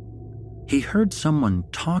 He heard someone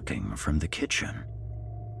talking from the kitchen.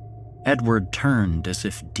 Edward turned as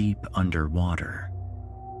if deep underwater.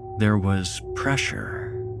 There was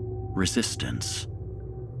pressure, resistance.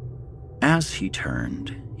 As he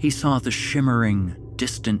turned, he saw the shimmering,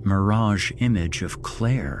 distant mirage image of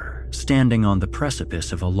Claire standing on the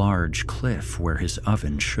precipice of a large cliff where his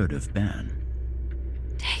oven should have been.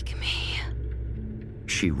 "Take me,"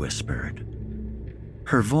 she whispered.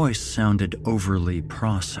 Her voice sounded overly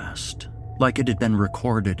processed, like it had been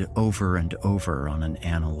recorded over and over on an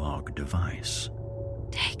analog device.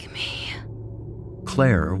 "Take me."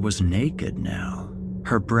 Claire was naked now,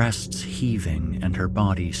 her breasts heaving and her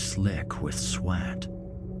body slick with sweat.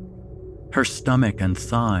 Her stomach and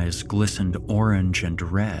thighs glistened orange and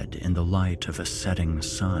red in the light of a setting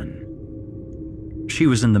sun. She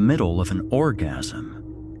was in the middle of an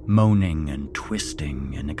orgasm, moaning and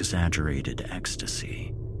twisting in exaggerated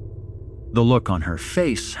ecstasy. The look on her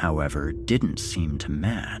face, however, didn't seem to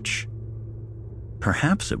match.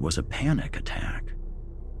 Perhaps it was a panic attack.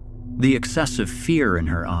 The excessive fear in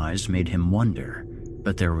her eyes made him wonder,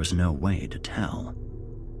 but there was no way to tell.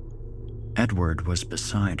 Edward was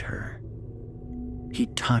beside her. He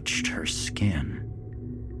touched her skin.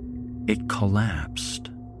 It collapsed,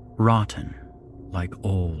 rotten like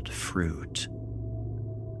old fruit.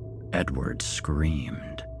 Edward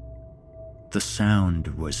screamed. The sound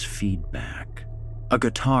was feedback, a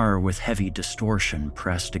guitar with heavy distortion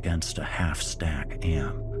pressed against a half-stack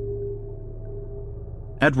amp.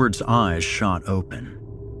 Edward's eyes shot open.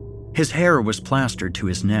 His hair was plastered to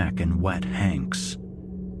his neck in wet hanks.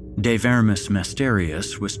 De Vermis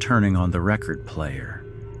Mysterious was turning on the record player,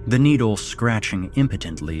 the needle scratching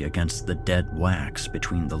impotently against the dead wax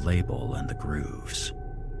between the label and the grooves.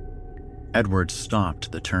 Edward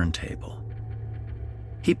stopped the turntable.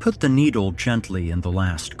 He put the needle gently in the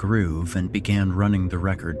last groove and began running the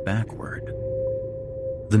record backward.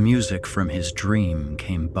 The music from his dream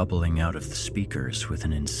came bubbling out of the speakers with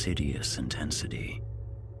an insidious intensity.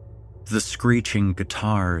 The screeching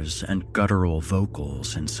guitars and guttural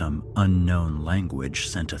vocals in some unknown language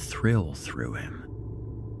sent a thrill through him.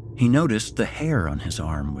 He noticed the hair on his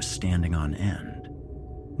arm was standing on end.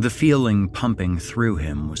 The feeling pumping through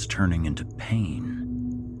him was turning into pain.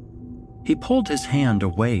 He pulled his hand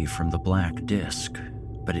away from the black disc,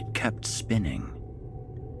 but it kept spinning.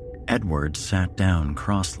 Edward sat down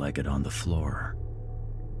cross-legged on the floor.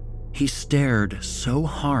 He stared so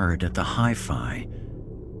hard at the hi-fi,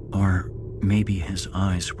 or maybe his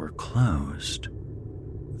eyes were closed,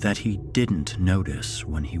 that he didn't notice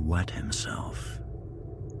when he wet himself.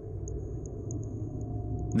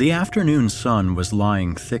 The afternoon sun was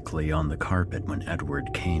lying thickly on the carpet when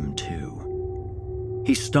Edward came to.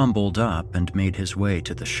 He stumbled up and made his way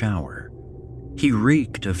to the shower. He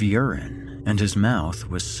reeked of urine, and his mouth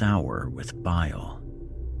was sour with bile.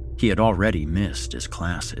 He had already missed his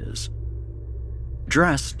classes.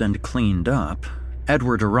 Dressed and cleaned up,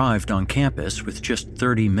 Edward arrived on campus with just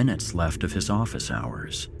 30 minutes left of his office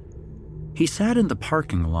hours. He sat in the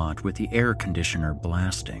parking lot with the air conditioner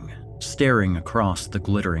blasting, staring across the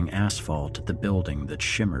glittering asphalt at the building that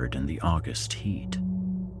shimmered in the August heat.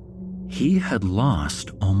 He had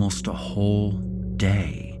lost almost a whole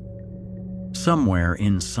day. Somewhere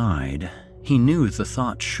inside, he knew the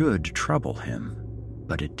thought should trouble him,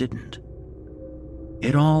 but it didn't.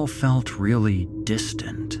 It all felt really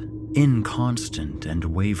distant, inconstant and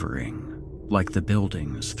wavering, like the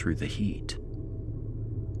buildings through the heat.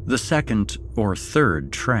 The second or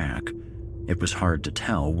third track, it was hard to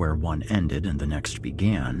tell where one ended and the next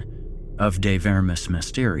began, of De Vermis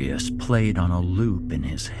Mysterious played on a loop in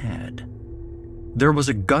his head. There was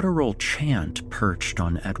a guttural chant perched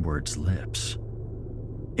on Edward's lips.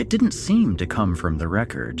 It didn't seem to come from the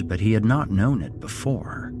record, but he had not known it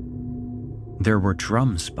before. There were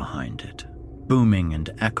drums behind it, booming and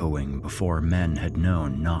echoing before men had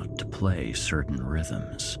known not to play certain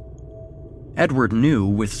rhythms. Edward knew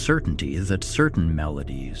with certainty that certain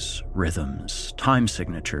melodies, rhythms, time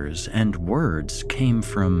signatures, and words came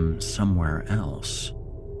from somewhere else.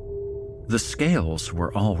 The scales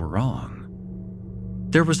were all wrong.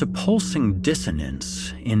 There was a pulsing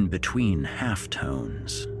dissonance in between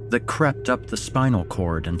halftones that crept up the spinal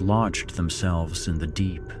cord and lodged themselves in the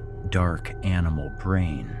deep, dark animal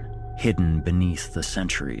brain, hidden beneath the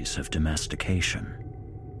centuries of domestication.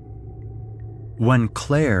 When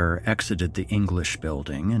Claire exited the English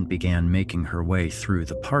building and began making her way through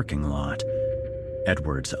the parking lot,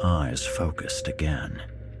 Edward's eyes focused again.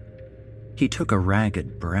 He took a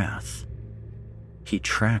ragged breath. He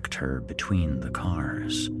tracked her between the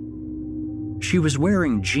cars. She was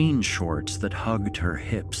wearing jean shorts that hugged her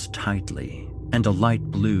hips tightly and a light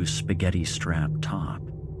blue spaghetti strap top.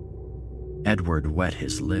 Edward wet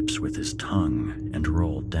his lips with his tongue and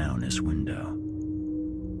rolled down his window.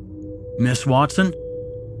 "Miss Watson?"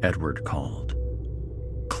 Edward called.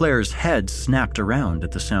 Claire's head snapped around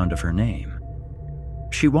at the sound of her name.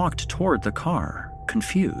 She walked toward the car,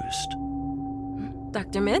 confused.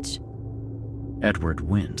 Dr. Mitch? Edward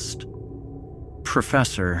winced.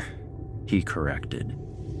 "Professor," he corrected.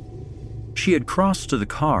 She had crossed to the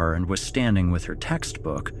car and was standing with her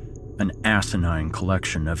textbook, an asinine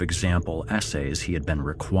collection of example essays he had been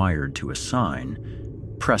required to assign,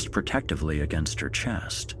 pressed protectively against her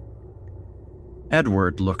chest.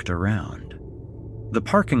 Edward looked around. The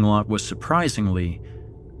parking lot was surprisingly,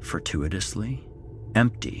 fortuitously,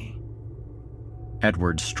 empty.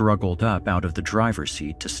 Edward struggled up out of the driver's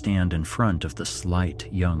seat to stand in front of the slight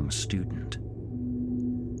young student.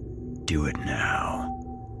 "Do it now,"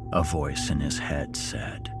 a voice in his head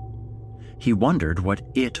said. He wondered what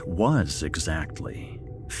it was exactly,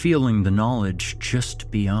 feeling the knowledge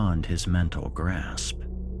just beyond his mental grasp.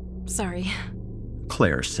 Sorry,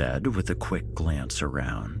 Claire said with a quick glance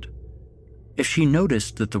around. If she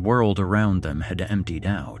noticed that the world around them had emptied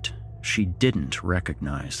out, she didn't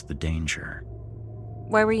recognize the danger.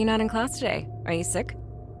 Why were you not in class today? Are you sick?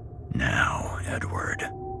 "Now, Edward."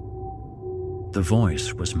 The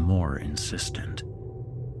voice was more insistent.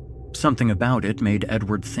 Something about it made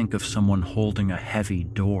Edward think of someone holding a heavy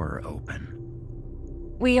door open.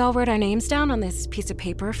 We all wrote our names down on this piece of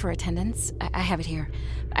paper for attendance. I have it here.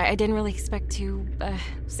 I didn't really expect to,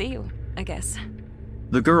 see you, I guess.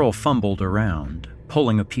 The girl fumbled around,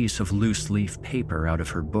 pulling a piece of loose-leaf paper out of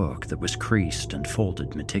her book that was creased and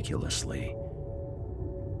folded meticulously.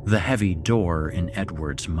 The heavy door in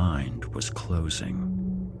Edward's mind was closing.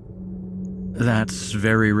 "That's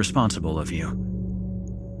very responsible of you,"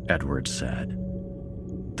 Edward said.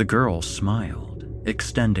 The girl smiled,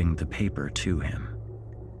 extending the paper to him.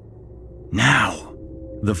 "Now!"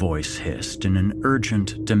 the voice hissed in an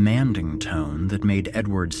urgent, demanding tone that made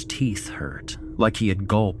Edward's teeth hurt, like he had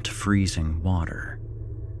gulped freezing water.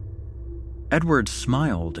 Edward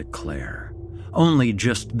smiled at Claire, only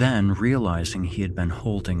just then realizing he had been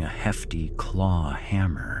holding a hefty claw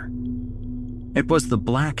hammer. It was the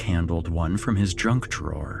black-handled one from his junk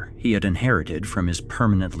drawer he had inherited from his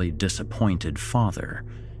permanently disappointed father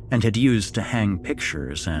and had used to hang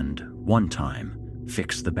pictures and, one time,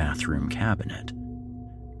 fix the bathroom cabinet.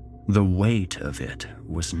 The weight of it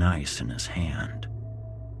was nice in his hand.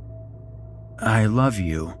 "I love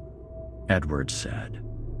you," Edward said.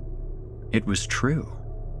 It was true.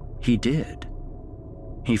 He did.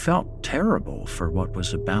 He felt terrible for what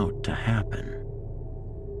was about to happen.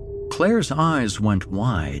 Claire's eyes went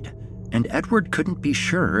wide, and Edward couldn't be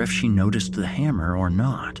sure if she noticed the hammer or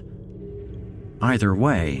not. Either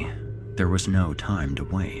way, there was no time to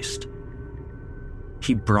waste.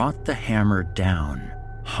 He brought the hammer down,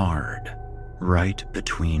 hard, right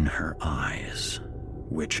between her eyes,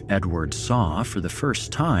 which Edward saw for the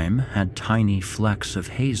first time had tiny flecks of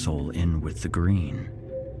hazel in with the green.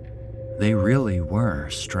 They really were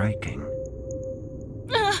striking.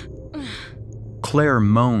 Claire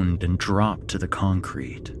moaned and dropped to the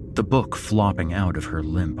concrete, the book flopping out of her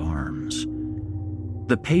limp arms.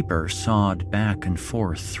 The paper sawed back and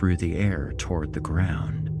forth through the air toward the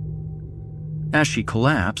ground. As she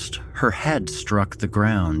collapsed, her head struck the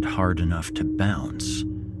ground hard enough to bounce.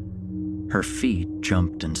 Her feet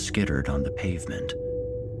jumped and skittered on the pavement.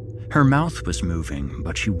 Her mouth was moving,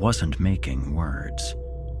 but she wasn't making words.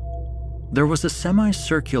 There was a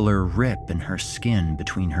semicircular rip in her skin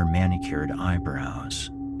between her manicured eyebrows,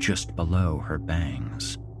 just below her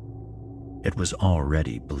bangs. It was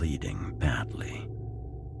already bleeding badly.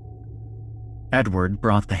 Edward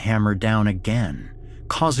brought the hammer down again,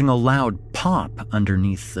 causing a loud pop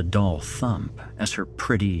underneath the dull thump as her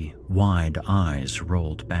pretty, wide eyes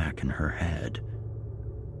rolled back in her head.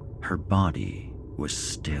 Her body was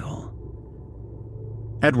still.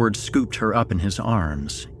 Edward scooped her up in his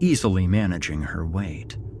arms, easily managing her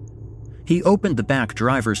weight. He opened the back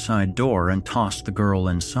driver's side door and tossed the girl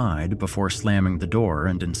inside before slamming the door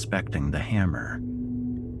and inspecting the hammer.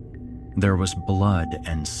 There was blood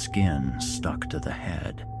and skin stuck to the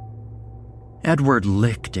head. Edward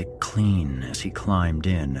licked it clean as he climbed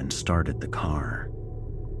in and started the car.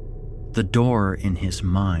 The door in his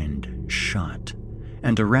mind shut,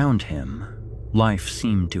 and around him, life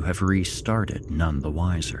seemed to have restarted none the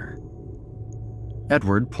wiser.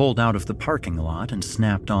 Edward pulled out of the parking lot and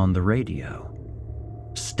snapped on the radio.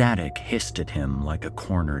 Static hissed at him like a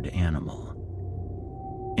cornered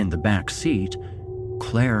animal. In the back seat,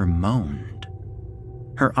 Claire moaned.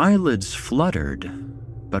 Her eyelids fluttered,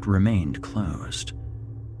 but remained closed.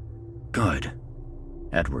 Good,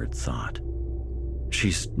 Edward thought.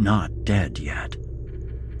 She's not dead yet.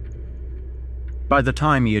 By the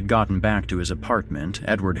time he had gotten back to his apartment,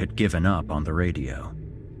 Edward had given up on the radio.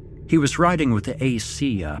 He was riding with the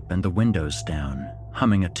AC up and the windows down,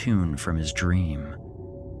 humming a tune from his dream.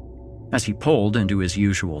 As he pulled into his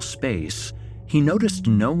usual space, he noticed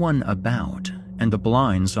no one about, and the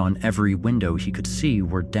blinds on every window he could see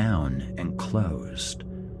were down and closed.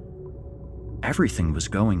 Everything was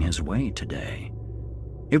going his way today.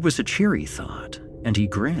 It was a cheery thought, and he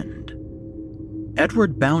grinned.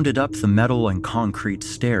 Edward bounded up the metal and concrete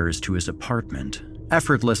stairs to his apartment,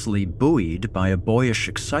 effortlessly buoyed by a boyish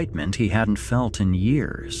excitement he hadn't felt in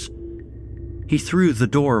years. He threw the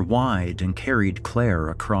door wide and carried Claire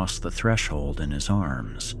across the threshold in his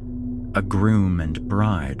arms, a groom and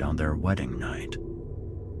bride on their wedding night.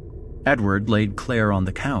 Edward laid Claire on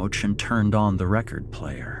the couch and turned on the record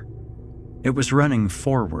player. It was running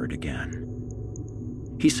forward again.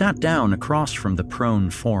 He sat down across from the prone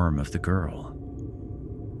form of the girl.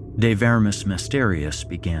 De Vermis Mysterious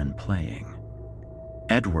began playing.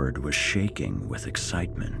 Edward was shaking with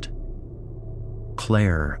excitement.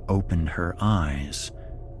 Claire opened her eyes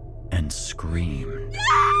and screamed.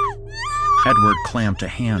 Edward clamped a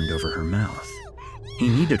hand over her mouth. He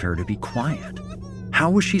needed her to be quiet. How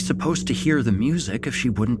was she supposed to hear the music if she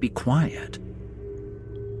wouldn't be quiet?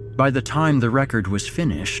 By the time the record was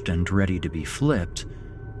finished and ready to be flipped,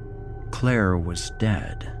 Claire was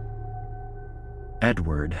dead.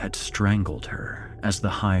 Edward had strangled her as the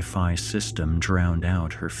hi-fi system drowned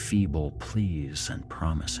out her feeble pleas and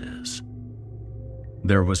promises.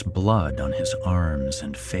 There was blood on his arms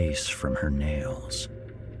and face from her nails.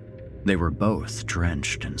 They were both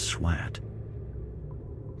drenched in sweat.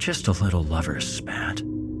 Just a little lover's spat,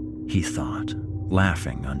 he thought,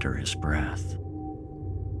 laughing under his breath.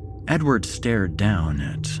 Edward stared down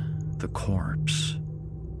at the corpse.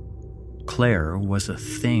 Claire was a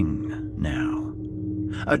thing now.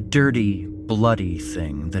 A dirty, bloody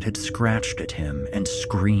thing that had scratched at him and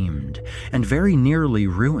screamed and very nearly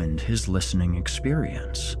ruined his listening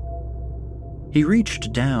experience. He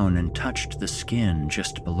reached down and touched the skin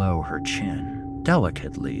just below her chin,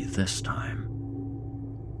 delicately this time.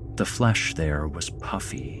 The flesh there was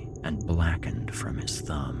puffy and blackened from his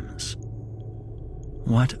thumbs.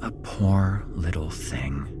 What a poor little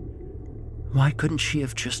thing. Why couldn't she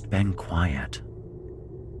have just been quiet?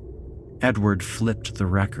 Edward flipped the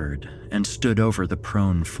record and stood over the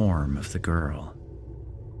prone form of the girl.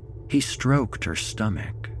 He stroked her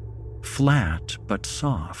stomach, flat but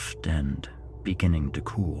soft and beginning to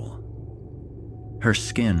cool. Her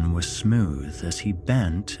skin was smooth as he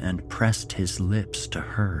bent and pressed his lips to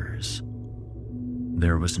hers.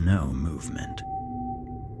 There was no movement.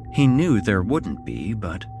 He knew there wouldn't be,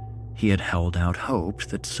 but he had held out hope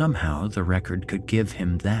that somehow the record could give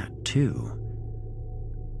him that too.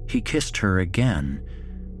 He kissed her again,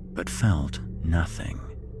 but felt nothing.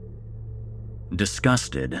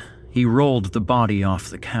 Disgusted, he rolled the body off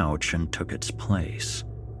the couch and took its place.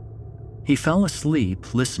 He fell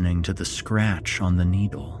asleep listening to the scratch on the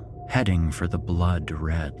needle, heading for the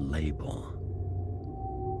blood-red label.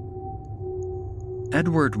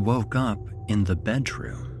 Edward woke up in the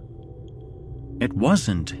bedroom. It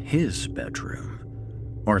wasn't his bedroom,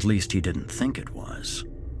 or at least he didn't think it was.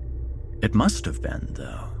 It must have been,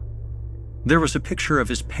 though. There was a picture of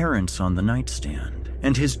his parents on the nightstand,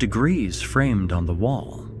 and his degrees framed on the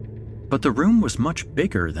wall. But the room was much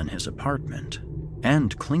bigger than his apartment,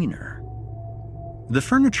 and cleaner. The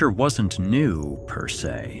furniture wasn't new, per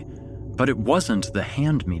se, but it wasn't the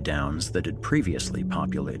hand-me-downs that had previously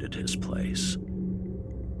populated his place.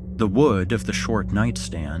 The wood of the short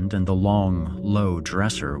nightstand and the long, low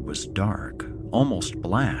dresser was dark, almost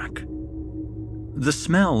black. The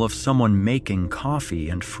smell of someone making coffee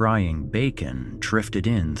and frying bacon drifted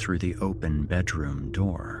in through the open bedroom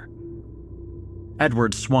door.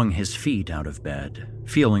 Edward swung his feet out of bed,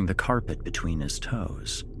 feeling the carpet between his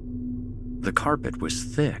toes. The carpet was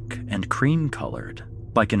thick and cream-colored,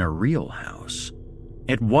 like in a real house.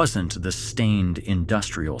 It wasn't the stained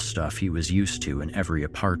industrial stuff he was used to in every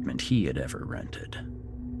apartment he had ever rented.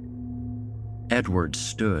 Edward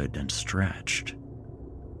stood and stretched.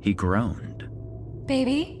 He groaned.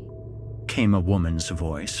 Baby? Came a woman's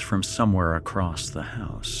voice from somewhere across the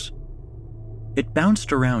house. It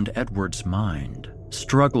bounced around Edward's mind,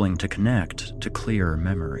 struggling to connect to clear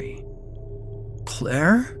memory.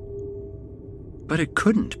 Claire? But it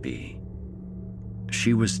couldn't be.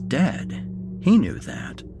 She was dead. He knew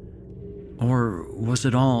that. Or was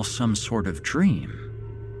it all some sort of dream?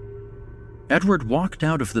 Edward walked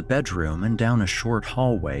out of the bedroom and down a short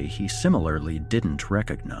hallway he similarly didn't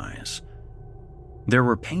recognize. There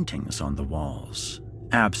were paintings on the walls,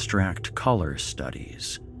 abstract color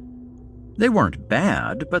studies. They weren't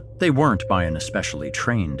bad, but they weren't by an especially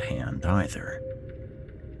trained hand either.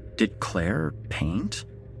 Did Claire paint?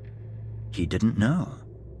 He didn't know.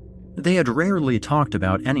 They had rarely talked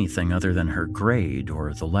about anything other than her grade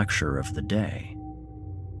or the lecture of the day.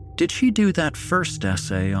 Did she do that first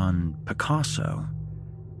essay on Picasso?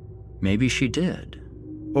 Maybe she did.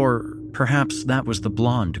 Or perhaps that was the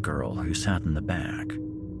blonde girl who sat in the back.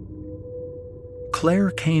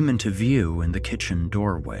 Claire came into view in the kitchen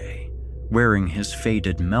doorway, wearing his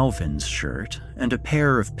faded Melvin's shirt and a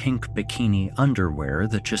pair of pink bikini underwear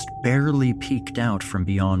that just barely peeked out from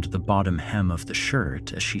beyond the bottom hem of the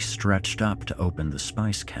shirt as she stretched up to open the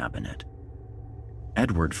spice cabinet.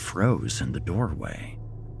 Edward froze in the doorway.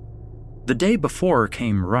 The day before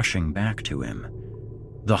came rushing back to him.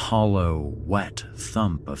 The hollow, wet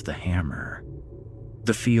thump of the hammer.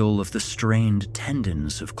 The feel of the strained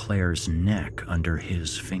tendons of Claire's neck under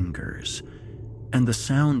his fingers. And the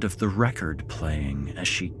sound of the record playing as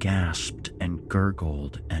she gasped and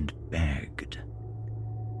gurgled and begged.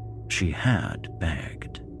 She had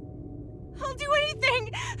begged. I'll do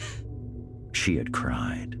anything! She had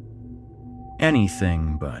cried.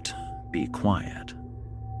 Anything but be quiet.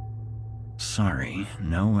 Sorry,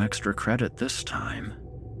 no extra credit this time,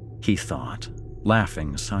 he thought,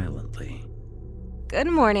 laughing silently. Good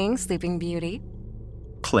morning, Sleeping Beauty,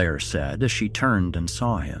 Claire said as she turned and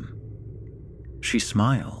saw him. She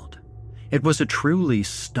smiled. It was a truly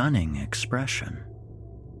stunning expression.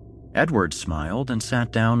 Edward smiled and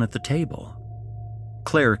sat down at the table.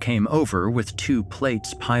 Claire came over with 2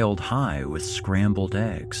 plates piled high with scrambled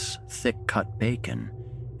eggs, thick-cut bacon,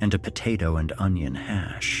 and a potato and onion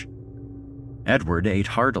hash. Edward ate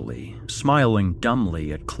heartily, smiling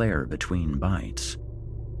dumbly at Claire between bites.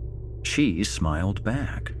 She smiled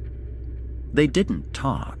back. They didn't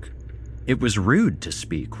talk. It was rude to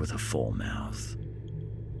speak with a full mouth.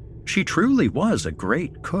 She truly was a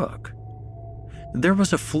great cook. There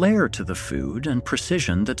was a flair to the food and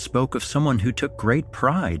precision that spoke of someone who took great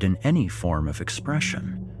pride in any form of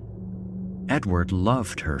expression. Edward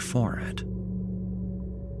loved her for it.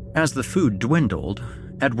 As the food dwindled,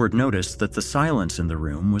 Edward noticed that the silence in the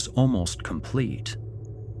room was almost complete.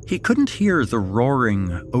 He couldn't hear the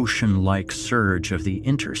roaring, ocean-like surge of the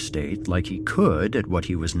interstate like he could at what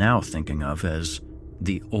he was now thinking of as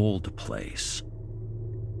the old place.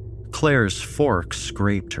 Claire's fork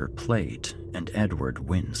scraped her plate, and Edward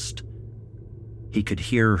winced. He could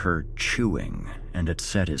hear her chewing, and it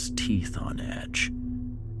set his teeth on edge.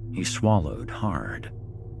 He swallowed hard.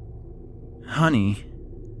 "Honey,"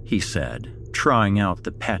 he said, trying out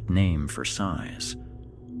the pet name for size.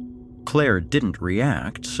 Claire didn't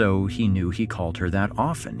react, so he knew he called her that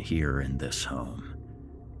often here in this home.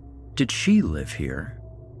 Did she live here?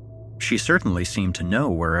 She certainly seemed to know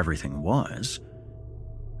where everything was.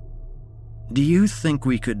 "Do you think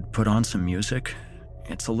we could put on some music?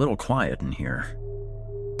 It's a little quiet in here."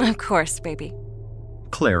 Of course, baby,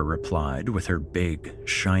 Claire replied with her big,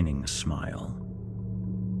 shining smile.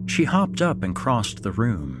 She hopped up and crossed the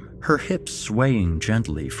room, her hips swaying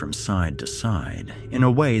gently from side to side in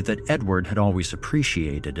a way that Edward had always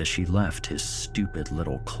appreciated as she left his stupid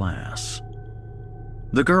little class.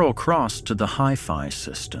 The girl crossed to the hi-fi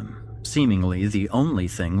system, seemingly the only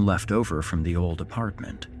thing left over from the old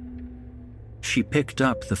apartment. She picked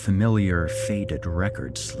up the familiar faded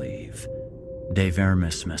record sleeve, De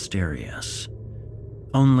Vermis Mysterious.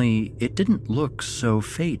 Only it didn't look so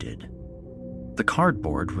faded. The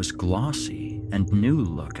cardboard was glossy and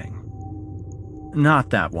new-looking.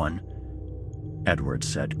 "Not that one," Edward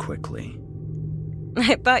said quickly.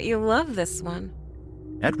 I thought you loved this one.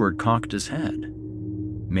 Edward cocked his head.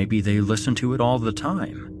 Maybe they listen to it all the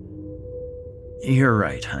time. "You're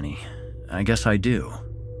right, honey. I guess I do."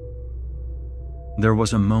 There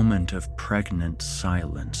was a moment of pregnant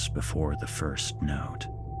silence before the first note.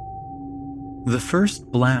 The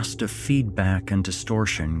first blast of feedback and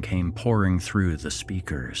distortion came pouring through the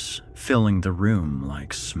speakers, filling the room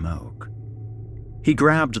like smoke. He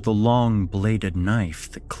grabbed the long-bladed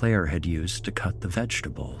knife that Claire had used to cut the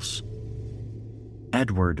vegetables.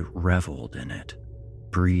 Edward reveled in it,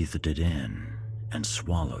 breathed it in, and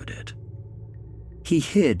swallowed it. He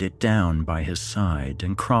hid it down by his side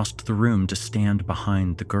and crossed the room to stand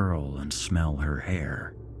behind the girl and smell her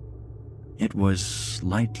hair. It was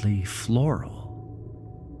lightly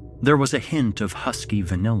floral. There was a hint of husky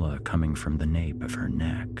vanilla coming from the nape of her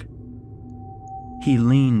neck. He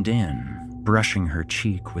leaned in, brushing her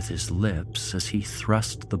cheek with his lips as he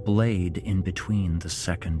thrust the blade in between the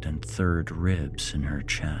second and third ribs in her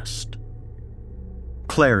chest.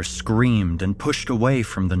 Claire screamed and pushed away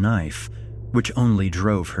from the knife, which only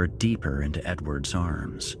drove her deeper into Edward's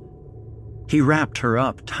arms. He wrapped her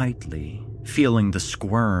up tightly, feeling the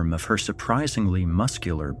squirm of her surprisingly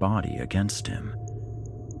muscular body against him.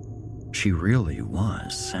 She really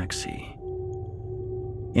was sexy.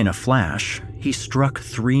 In a flash, he struck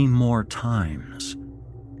 3 more times.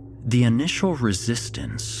 The initial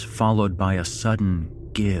resistance, followed by a sudden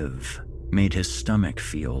give, made his stomach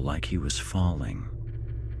feel like he was falling.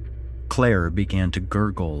 Claire began to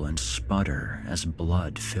gurgle and sputter as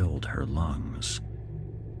blood filled her lungs.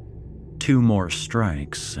 2 more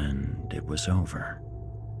strikes and it was over.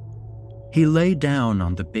 He lay down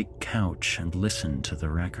on the big couch and listened to the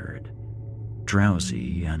record,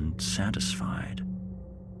 drowsy and satisfied.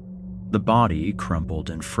 The body crumpled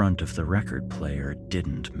in front of the record player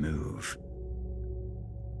didn't move.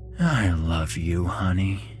 "I love you,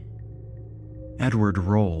 honey." Edward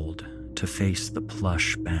rolled to face the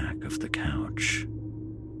plush back of the couch.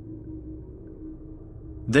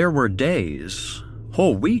 There were days,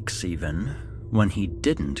 whole weeks even, when he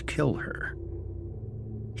didn't kill her.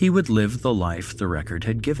 He would live the life the record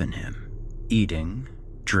had given him, eating,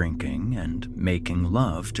 drinking, and making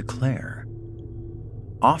love to Claire.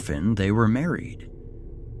 Often they were married.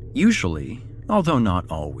 Usually, although not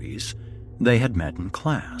always, they had met in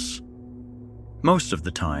class. Most of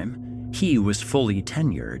the time, he was fully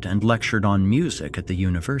tenured and lectured on music at the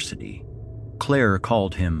university. Claire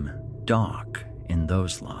called him Doc in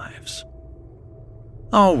those lives.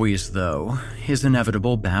 Always, though, his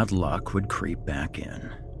inevitable bad luck would creep back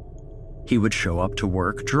in. He would show up to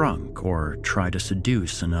work drunk or try to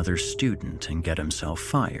seduce another student and get himself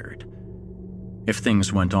fired. If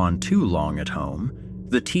things went on too long at home,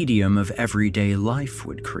 the tedium of everyday life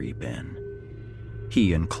would creep in.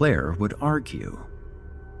 He and Claire would argue.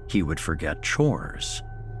 He would forget chores.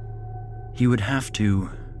 He would have to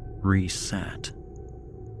reset.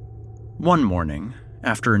 One morning,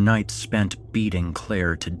 after a night spent beating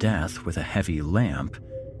Claire to death with a heavy lamp,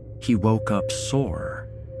 he woke up sore.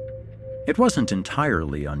 It wasn't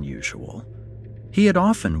entirely unusual. He had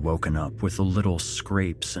often woken up with the little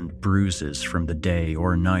scrapes and bruises from the day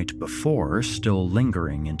or night before still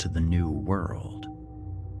lingering into the new world.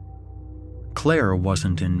 Claire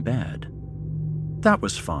wasn't in bed. That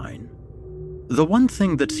was fine. The one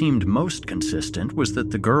thing that seemed most consistent was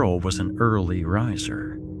that the girl was an early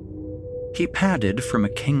riser. He padded from a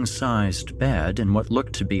king-sized bed in what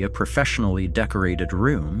looked to be a professionally decorated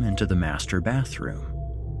room into the master bathroom.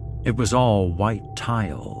 It was all white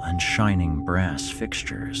tile and shining brass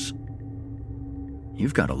fixtures.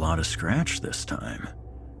 "You've got a lot of scratch this time.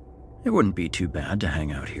 It wouldn't be too bad to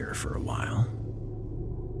hang out here for a while."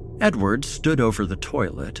 Edward stood over the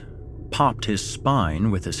toilet, popped his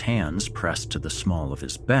spine with his hands pressed to the small of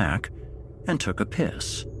his back, and took a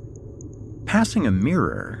piss. Passing a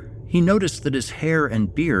mirror, he noticed that his hair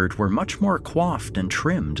and beard were much more coiffed and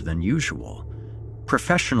trimmed than usual,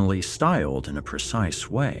 professionally styled in a precise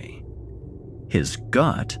way. His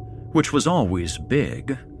gut, which was always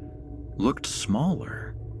big, looked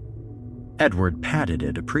smaller. Edward patted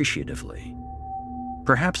it appreciatively.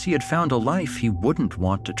 Perhaps he had found a life he wouldn't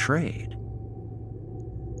want to trade.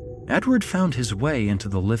 Edward found his way into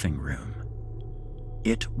the living room.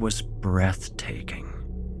 It was breathtaking.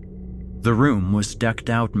 The room was decked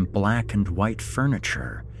out in black and white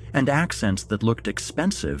furniture and accents that looked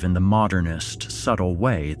expensive in the modernist, subtle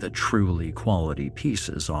way that truly quality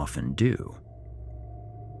pieces often do.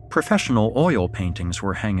 Professional oil paintings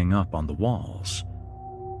were hanging up on the walls.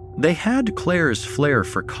 They had Claire's flair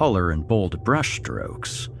for color and bold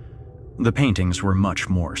brushstrokes. The paintings were much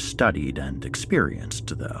more studied and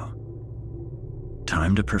experienced, though.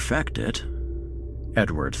 Time to perfect it,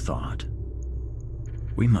 Edward thought.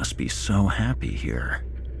 We must be so happy here.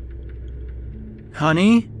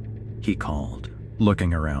 "Honey?" he called,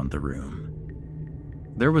 looking around the room.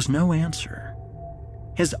 There was no answer.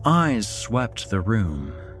 His eyes swept the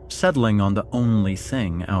room, settling on the only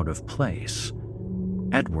thing out of place,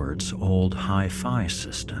 Edward's old hi-fi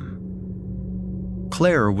system.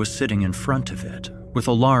 Claire was sitting in front of it, with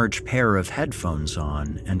a large pair of headphones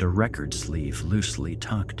on and a record sleeve loosely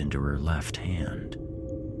tucked into her left hand.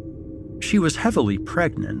 She was heavily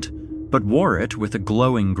pregnant, but wore it with a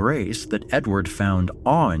glowing grace that Edward found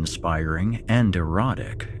awe-inspiring and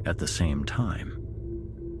erotic at the same time.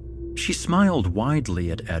 She smiled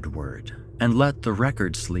widely at Edward and let the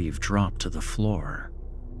record sleeve drop to the floor.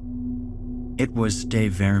 It was De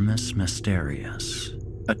Vermis Mysterious,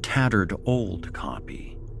 a tattered old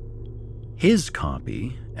copy. His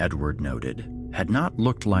copy, Edward noted, had not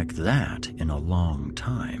looked like that in a long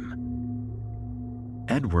time.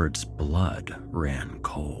 Edward's blood ran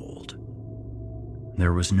cold.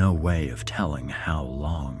 There was no way of telling how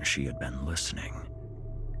long she had been listening.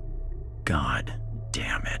 God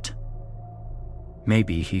damn it.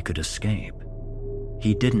 Maybe he could escape.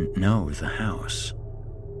 He didn't know the house.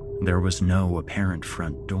 There was no apparent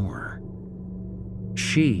front door.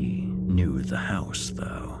 She knew the house,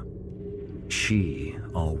 though. She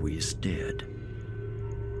always did.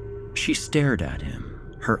 She stared at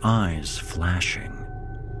him, her eyes flashing.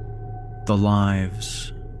 The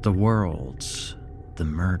lives, the worlds, the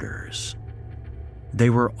murders. They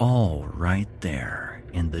were all right there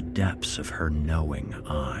in the depths of her knowing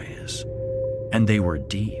eyes. And they were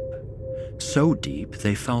deep. So deep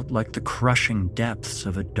they felt like the crushing depths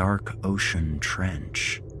of a dark ocean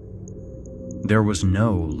trench. There was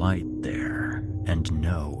no light there, and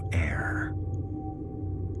no air.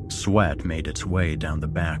 Sweat made its way down the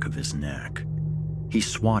back of his neck. He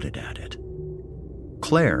swatted at it.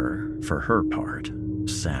 Claire, for her part,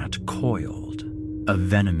 sat coiled, a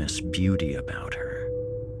venomous beauty about her.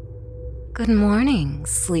 Good morning,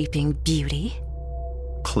 sleeping beauty,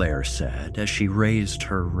 Claire said as she raised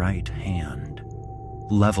her right hand,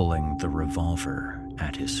 leveling the revolver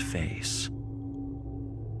at his face.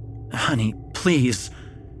 Honey, please,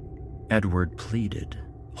 Edward pleaded,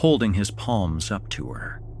 holding his palms up to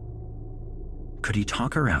her. Could he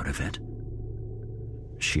talk her out of it?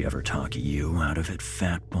 She ever talk you out of it,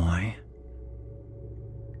 fat boy?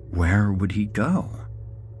 Where would he go?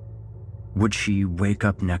 Would she wake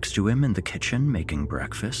up next to him in the kitchen making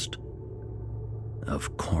breakfast?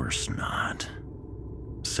 Of course not,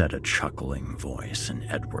 said a chuckling voice in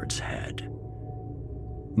Edward's head.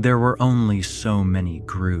 There were only so many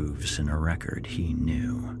grooves in a record he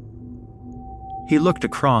knew. He looked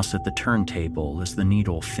across at the turntable as the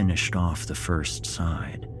needle finished off the first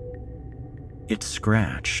side. It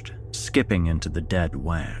scratched, skipping into the dead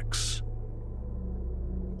wax.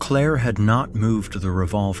 Claire had not moved the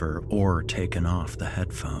revolver or taken off the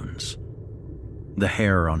headphones. The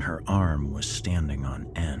hair on her arm was standing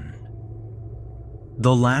on end.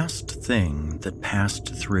 The last thing that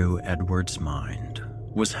passed through Edward's mind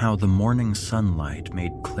was how the morning sunlight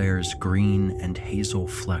made Claire's green and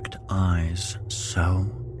hazel-flecked eyes so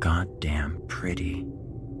goddamn pretty.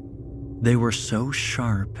 They were so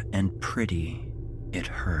sharp and pretty, it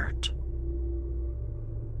hurt.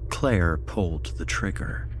 Claire pulled the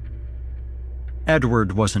trigger.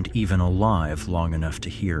 Edward wasn't even alive long enough to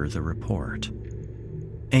hear the report.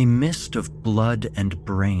 A mist of blood and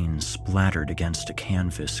brain splattered against a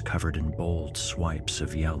canvas covered in bold swipes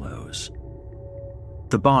of yellows.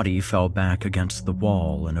 The body fell back against the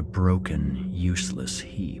wall in a broken, useless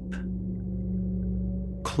heap.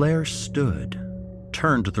 Claire stood,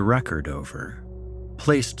 turned the record over,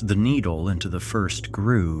 placed the needle into the first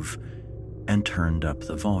groove, and turned up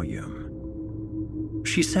the volume.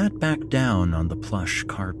 She sat back down on the plush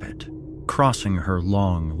carpet, crossing her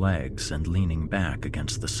long legs and leaning back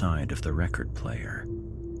against the side of the record player.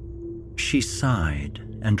 She sighed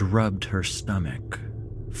and rubbed her stomach,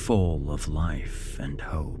 full of life and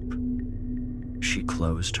hope. She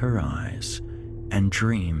closed her eyes and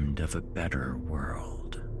dreamed of a better world.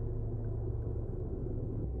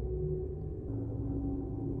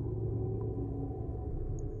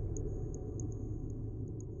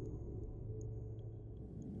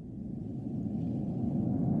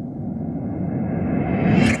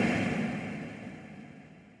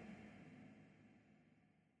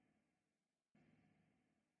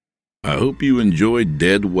 I hope you enjoyed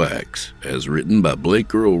Dead Wax, as written by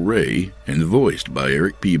Blake Earl Ray and voiced by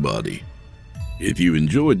Eric Peabody. If you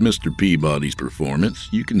enjoyed Mr. Peabody's performance,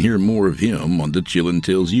 you can hear more of him on the Chillin'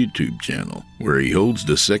 Tales YouTube channel, where he holds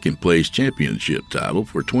the second place championship title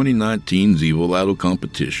for 2019's Evil Idol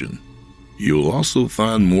competition. You'll also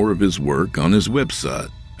find more of his work on his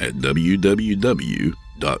website at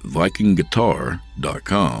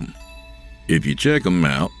www.vikingguitar.com. If you check him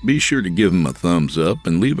out, be sure to give him a thumbs up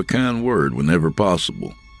and leave a kind word whenever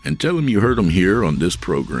possible. and tell him you heard him here on this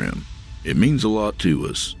program. It means a lot to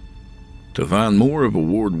us. To find more of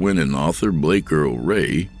award-winning author Blake Earl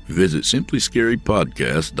Ray, visit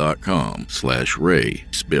simplyscarypodcast.com/Ray,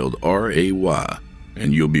 spelled R-A-Y,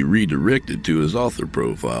 and you'll be redirected to his author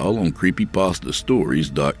profile on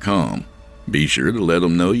creepypastastories.com. Be sure to let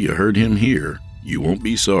him know you heard him here. You won't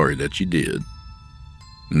be sorry that you did.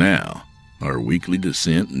 Now, our weekly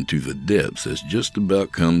descent into the depths has just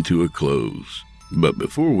about come to a close. But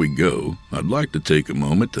before we go, I'd like to take a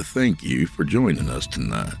moment to thank you for joining us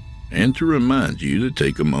tonight, and to remind you to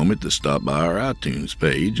take a moment to stop by our iTunes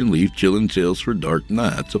page and leave Chillin' Tales for Dark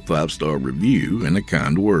Nights a 5-star review and a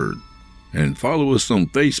kind word. And follow us on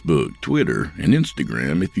Facebook, Twitter, and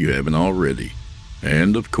Instagram if you haven't already.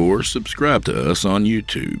 And of course, subscribe to us on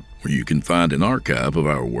YouTube, where you can find an archive of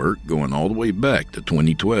our work going all the way back to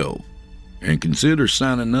 2012. And consider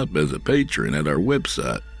signing up as a patron at our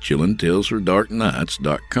website,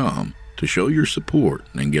 chillintalesfordarknights.com, to show your support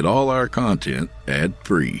and get all our content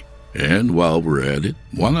ad-free. And while we're at it,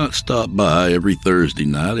 why not stop by every Thursday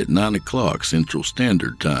night at 9 o'clock Central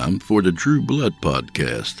Standard Time for the True Blood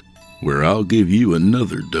Podcast, where I'll give you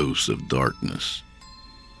another dose of darkness.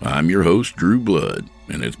 I'm your host, Drew Blood,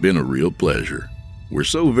 and it's been a real pleasure. We're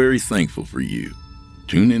so very thankful for you.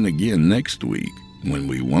 Tune in again next week when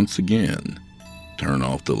we once again turn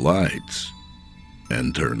off the lights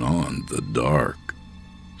and turn on the dark.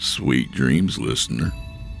 Sweet dreams, listener.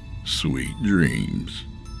 Sweet dreams.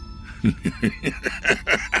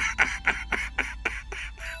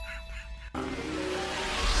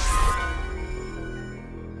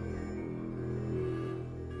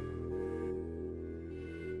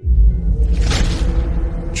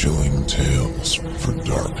 Chilling Tales for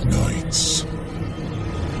Dark Nights.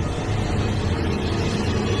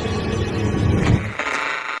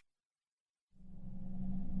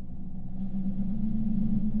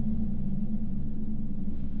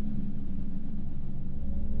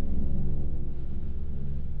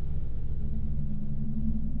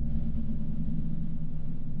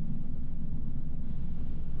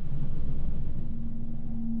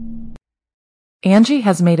 Angie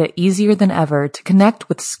has made it easier than ever to connect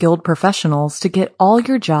with skilled professionals to get all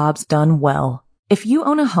your jobs done well. If you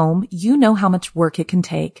own a home, you know how much work it can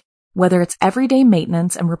take, whether it's everyday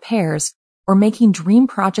maintenance and repairs or making dream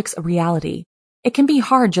projects a reality. It can be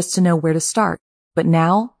hard just to know where to start, but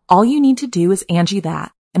now all you need to do is Angie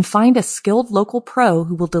that and find a skilled local pro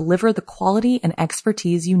who will deliver the quality and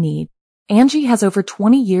expertise you need. Angie has over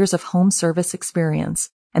 20 years of home service experience,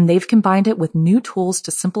 and they've combined it with new tools to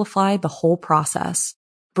simplify the whole process.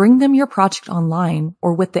 Bring them your project online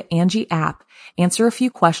or with the Angie app, answer a few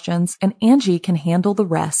questions, and Angie can handle the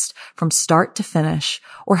rest from start to finish,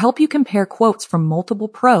 or help you compare quotes from multiple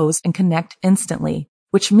pros and connect instantly,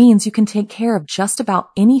 which means you can take care of just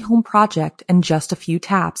about any home project in just a few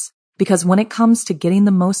taps. Because when it comes to getting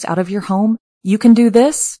the most out of your home, you can do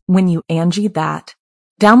this when you Angie that.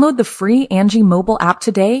 Download the free Angie mobile app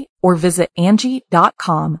today or visit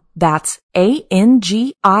Angie.com. That's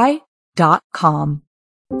ANGI.com.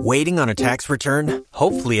 Waiting on a tax return?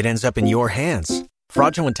 Hopefully it ends up in your hands.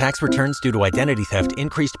 Fraudulent tax returns due to identity theft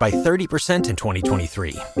increased by 30% in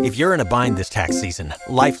 2023. If you're in a bind this tax season,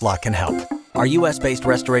 LifeLock can help. Our U.S.-based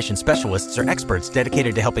restoration specialists are experts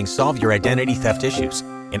dedicated to helping solve your identity theft issues.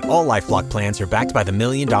 And all LifeLock plans are backed by the $1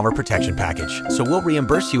 Million Protection Package. So we'll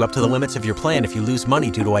reimburse you up to the limits of your plan if you lose money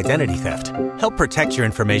due to identity theft. Help protect your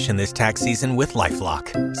information this tax season with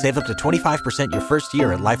LifeLock. Save up to 25% your first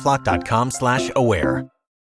year at LifeLock.com/aware.